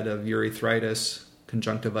triad of urethritis,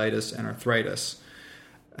 conjunctivitis, and arthritis.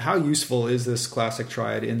 How useful is this classic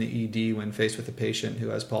triad in the ED when faced with a patient who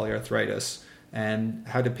has polyarthritis? And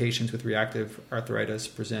how do patients with reactive arthritis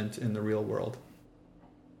present in the real world?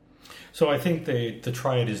 So I think the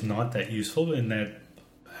triad is not that useful in that,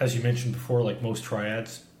 as you mentioned before, like most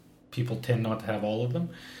triads, people tend not to have all of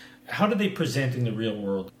them. How do they present in the real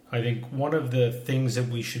world? I think one of the things that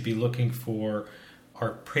we should be looking for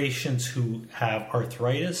are patients who have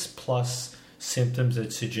arthritis plus symptoms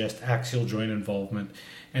that suggest axial joint involvement,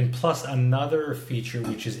 and plus another feature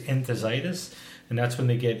which is enthesitis, and that's when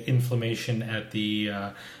they get inflammation at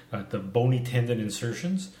the bony tendon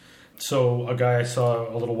insertions. So a guy I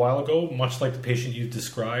saw a little while ago, much like the patient you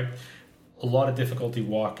described, a lot of difficulty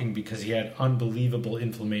walking because he had unbelievable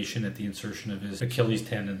inflammation at the insertion of his Achilles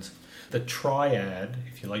tendons. The triad,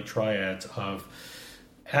 if you like triads, of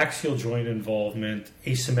axial joint involvement,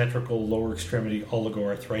 asymmetrical lower extremity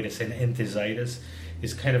oligoarthritis, and enthesitis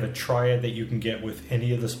is kind of a triad that you can get with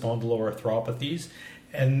any of the spondyloarthropathies.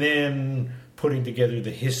 And then putting together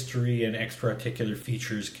the history and extra-articular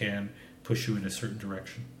features can push you in a certain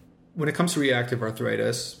direction. When it comes to reactive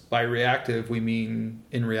arthritis, by reactive we mean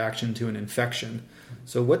in reaction to an infection.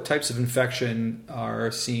 So what types of infection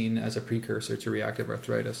are seen as a precursor to reactive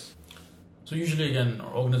arthritis? So usually, again,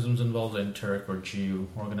 organisms involved enteric or GU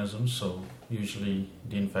organisms. So usually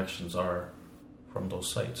the infections are from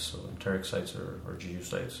those sites. So enteric sites or GU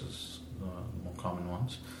sites is the more common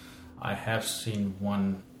ones. I have seen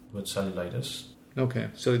one with cellulitis. Okay,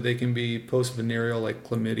 so they can be post-venereal like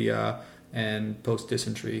chlamydia and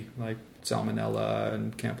post-dysentery like salmonella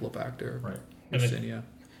and campylobacter. Right. Yersinia.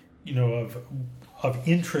 Of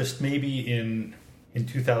interest maybe in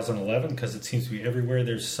 2011, because it seems to be everywhere,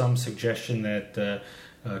 there's some suggestion that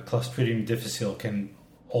Clostridium difficile can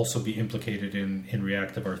also be implicated in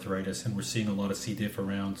reactive arthritis, and we're seeing a lot of C. diff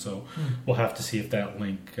around, so we'll have to see if that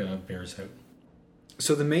link bears out.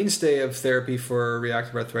 So the mainstay of therapy for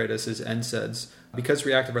reactive arthritis is NSAIDs. Because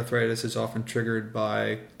reactive arthritis is often triggered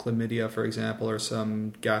by chlamydia, for example, or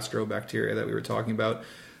some gastrobacteria that we were talking about,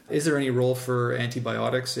 is there any role for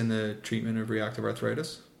antibiotics in the treatment of reactive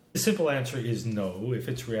arthritis? The simple answer is no, if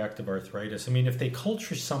it's reactive arthritis. I mean, if they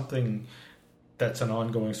culture something that's an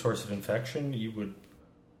ongoing source of infection, you would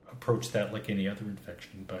approach that like any other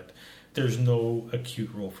infection, but there's no acute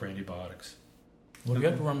role for antibiotics. What we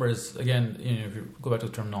have to remember is, again, if you go back to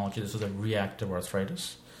the terminology, this is a reactive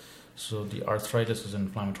arthritis. So the arthritis is an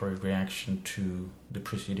inflammatory reaction to the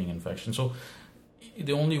preceding infection. So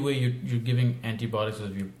the only way you're giving antibiotics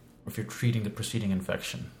is if you're treating the preceding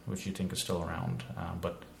infection, which you think is still around.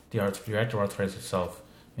 But the reactive arthritis itself,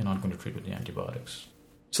 you're not going to treat with the antibiotics.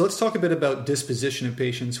 So let's talk a bit about disposition of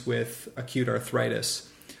patients with acute arthritis.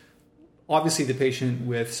 Obviously, the patient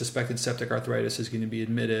with suspected septic arthritis is going to be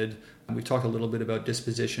admitted. We talked a little bit about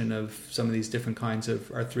disposition of some of these different kinds of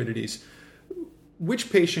arthritides.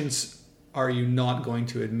 Which patients are you not going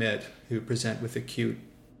to admit who present with acute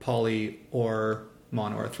poly or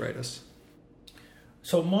monoarthritis?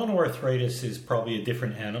 So monoarthritis is probably a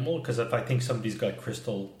different animal, because if I think somebody's got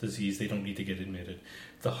crystal disease, they don't need to get admitted.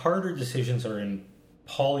 The harder decisions are in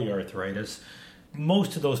polyarthritis.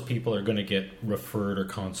 Most of those people are going to get referred or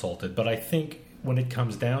consulted. But I think when it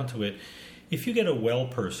comes down to it, if you get a well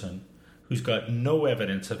person who's got no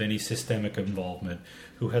evidence of any systemic involvement,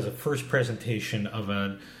 who has a first presentation of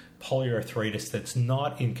a polyarthritis that's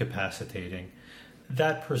not incapacitating,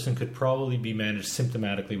 that person could probably be managed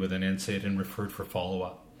symptomatically with an NSAID and referred for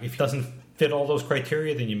follow-up. If it doesn't fit all those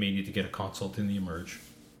criteria, then you may need to get a consult in the eMERGE.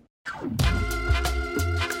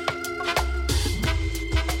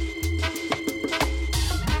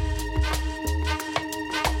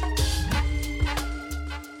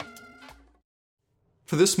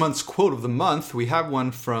 For this month's quote of the month, we have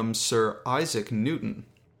one from Sir Isaac Newton.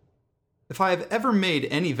 If I have ever made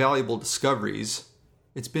any valuable discoveries,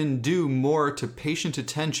 it's been due more to patient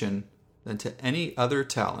attention than to any other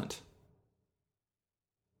talent.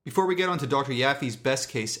 Before we get on to Dr. Yaffe's best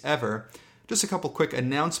case ever, just a couple quick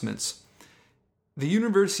announcements. The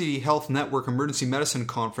University Health Network Emergency Medicine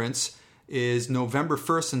Conference is November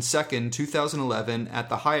 1st and 2nd, 2011 at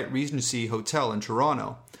the Hyatt Regency Hotel in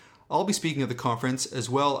Toronto. I'll be speaking at the conference, as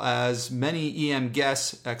well as many EM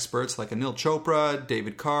guest experts like Anil Chopra,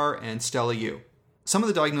 David Carr, and Stella Yu. Some of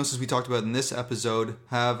the diagnoses we talked about in this episode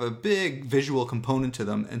have a big visual component to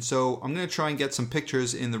them, and so I'm going to try and get some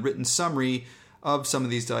pictures in the written summary of some of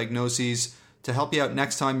these diagnoses to help you out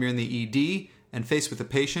next time you're in the ED and faced with a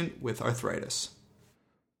patient with arthritis.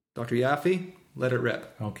 Dr. Yaffe, let it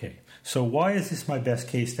rip. Okay, so why is this my best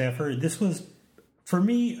case ever? This was, for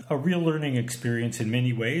me, a real learning experience in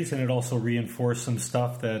many ways, and it also reinforced some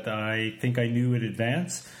stuff that I think I knew in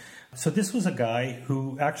advance. So this was a guy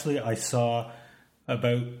who actually I saw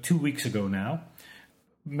about 2 weeks ago now.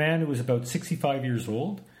 Man who was about 65 years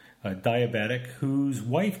old, diabetic, whose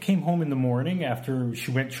wife came home in the morning after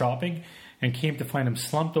she went shopping and came to find him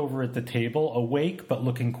slumped over at the table, awake but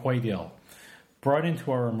looking quite ill. Brought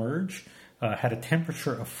into our eMERGE, had a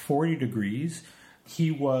temperature of 40 degrees.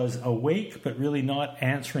 He was awake but really not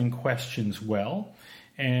answering questions well,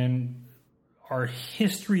 and our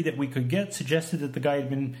history that we could get suggested that the guy had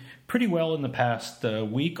been pretty well in the past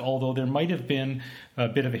week, although there might have been a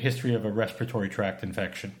bit of a history of a respiratory tract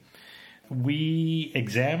infection. We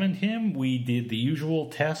examined him. We did the usual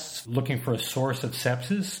tests looking for a source of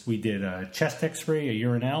sepsis. We did a chest x-ray, a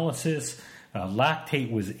urinalysis. Lactate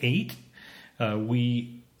was 8.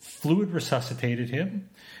 We fluid resuscitated him.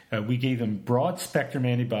 We gave him broad spectrum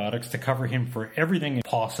antibiotics to cover him for everything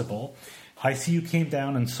possible. ICU came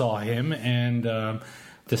down and saw him, and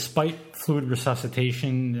despite fluid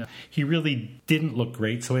resuscitation, he really didn't look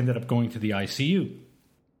great, so ended up going to the ICU.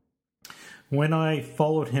 When I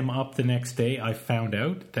followed him up the next day, I found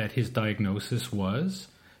out that his diagnosis was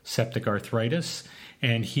septic arthritis,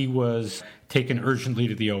 and he was taken urgently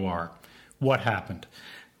to the OR. What happened?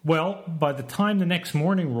 Well, by the time the next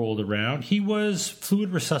morning rolled around, he was fluid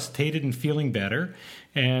resuscitated and feeling better.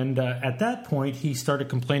 And at that point, he started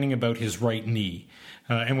complaining about his right knee.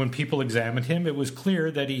 And when people examined him, it was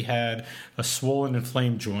clear that he had a swollen,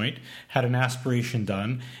 inflamed joint, had an aspiration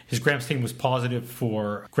done. His gram stain was positive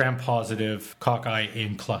for gram-positive cocci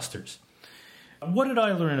in clusters. What did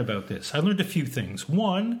I learn about this? I learned a few things.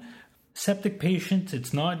 One, septic patients,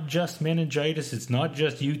 it's not just meningitis, it's not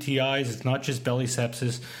just UTIs, it's not just belly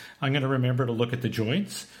sepsis. I'm going to remember to look at the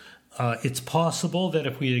joints. It's possible that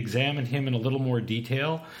if we had examined him in a little more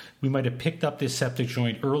detail, we might have picked up this septic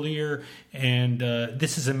joint earlier. And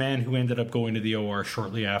this is a man who ended up going to the OR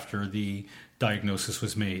shortly after the diagnosis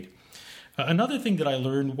was made. Another thing that I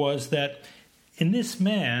learned was that in this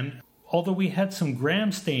man, although we had some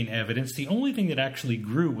gram stain evidence, the only thing that actually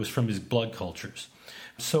grew was from his blood cultures.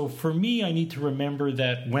 So for me, I need to remember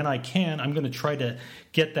that when I can, I'm going to try to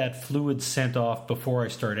get that fluid sent off before I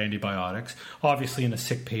start antibiotics. Obviously, in a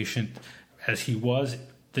sick patient, as he was,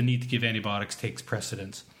 the need to give antibiotics takes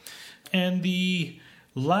precedence. And the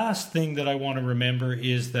last thing that I want to remember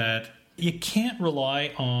is that you can't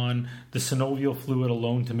rely on the synovial fluid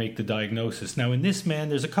alone to make the diagnosis. Now, in this man,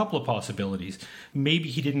 there's a couple of possibilities. Maybe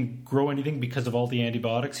he didn't grow anything because of all the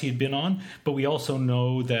antibiotics he had been on, but we also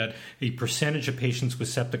know that a percentage of patients with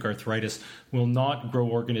septic arthritis will not grow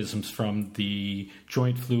organisms from the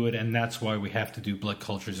joint fluid, and that's why we have to do blood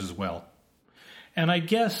cultures as well. And I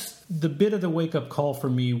guess the bit of the wake-up call for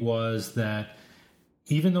me was that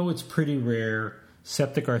even though it's pretty rare,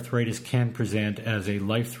 septic arthritis can present as a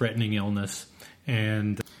life-threatening illness,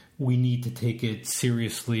 and we need to take it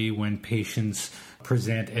seriously when patients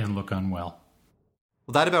present and look unwell.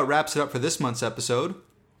 Well, that about wraps it up for this month's episode.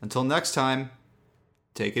 Until next time,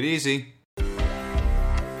 take it easy.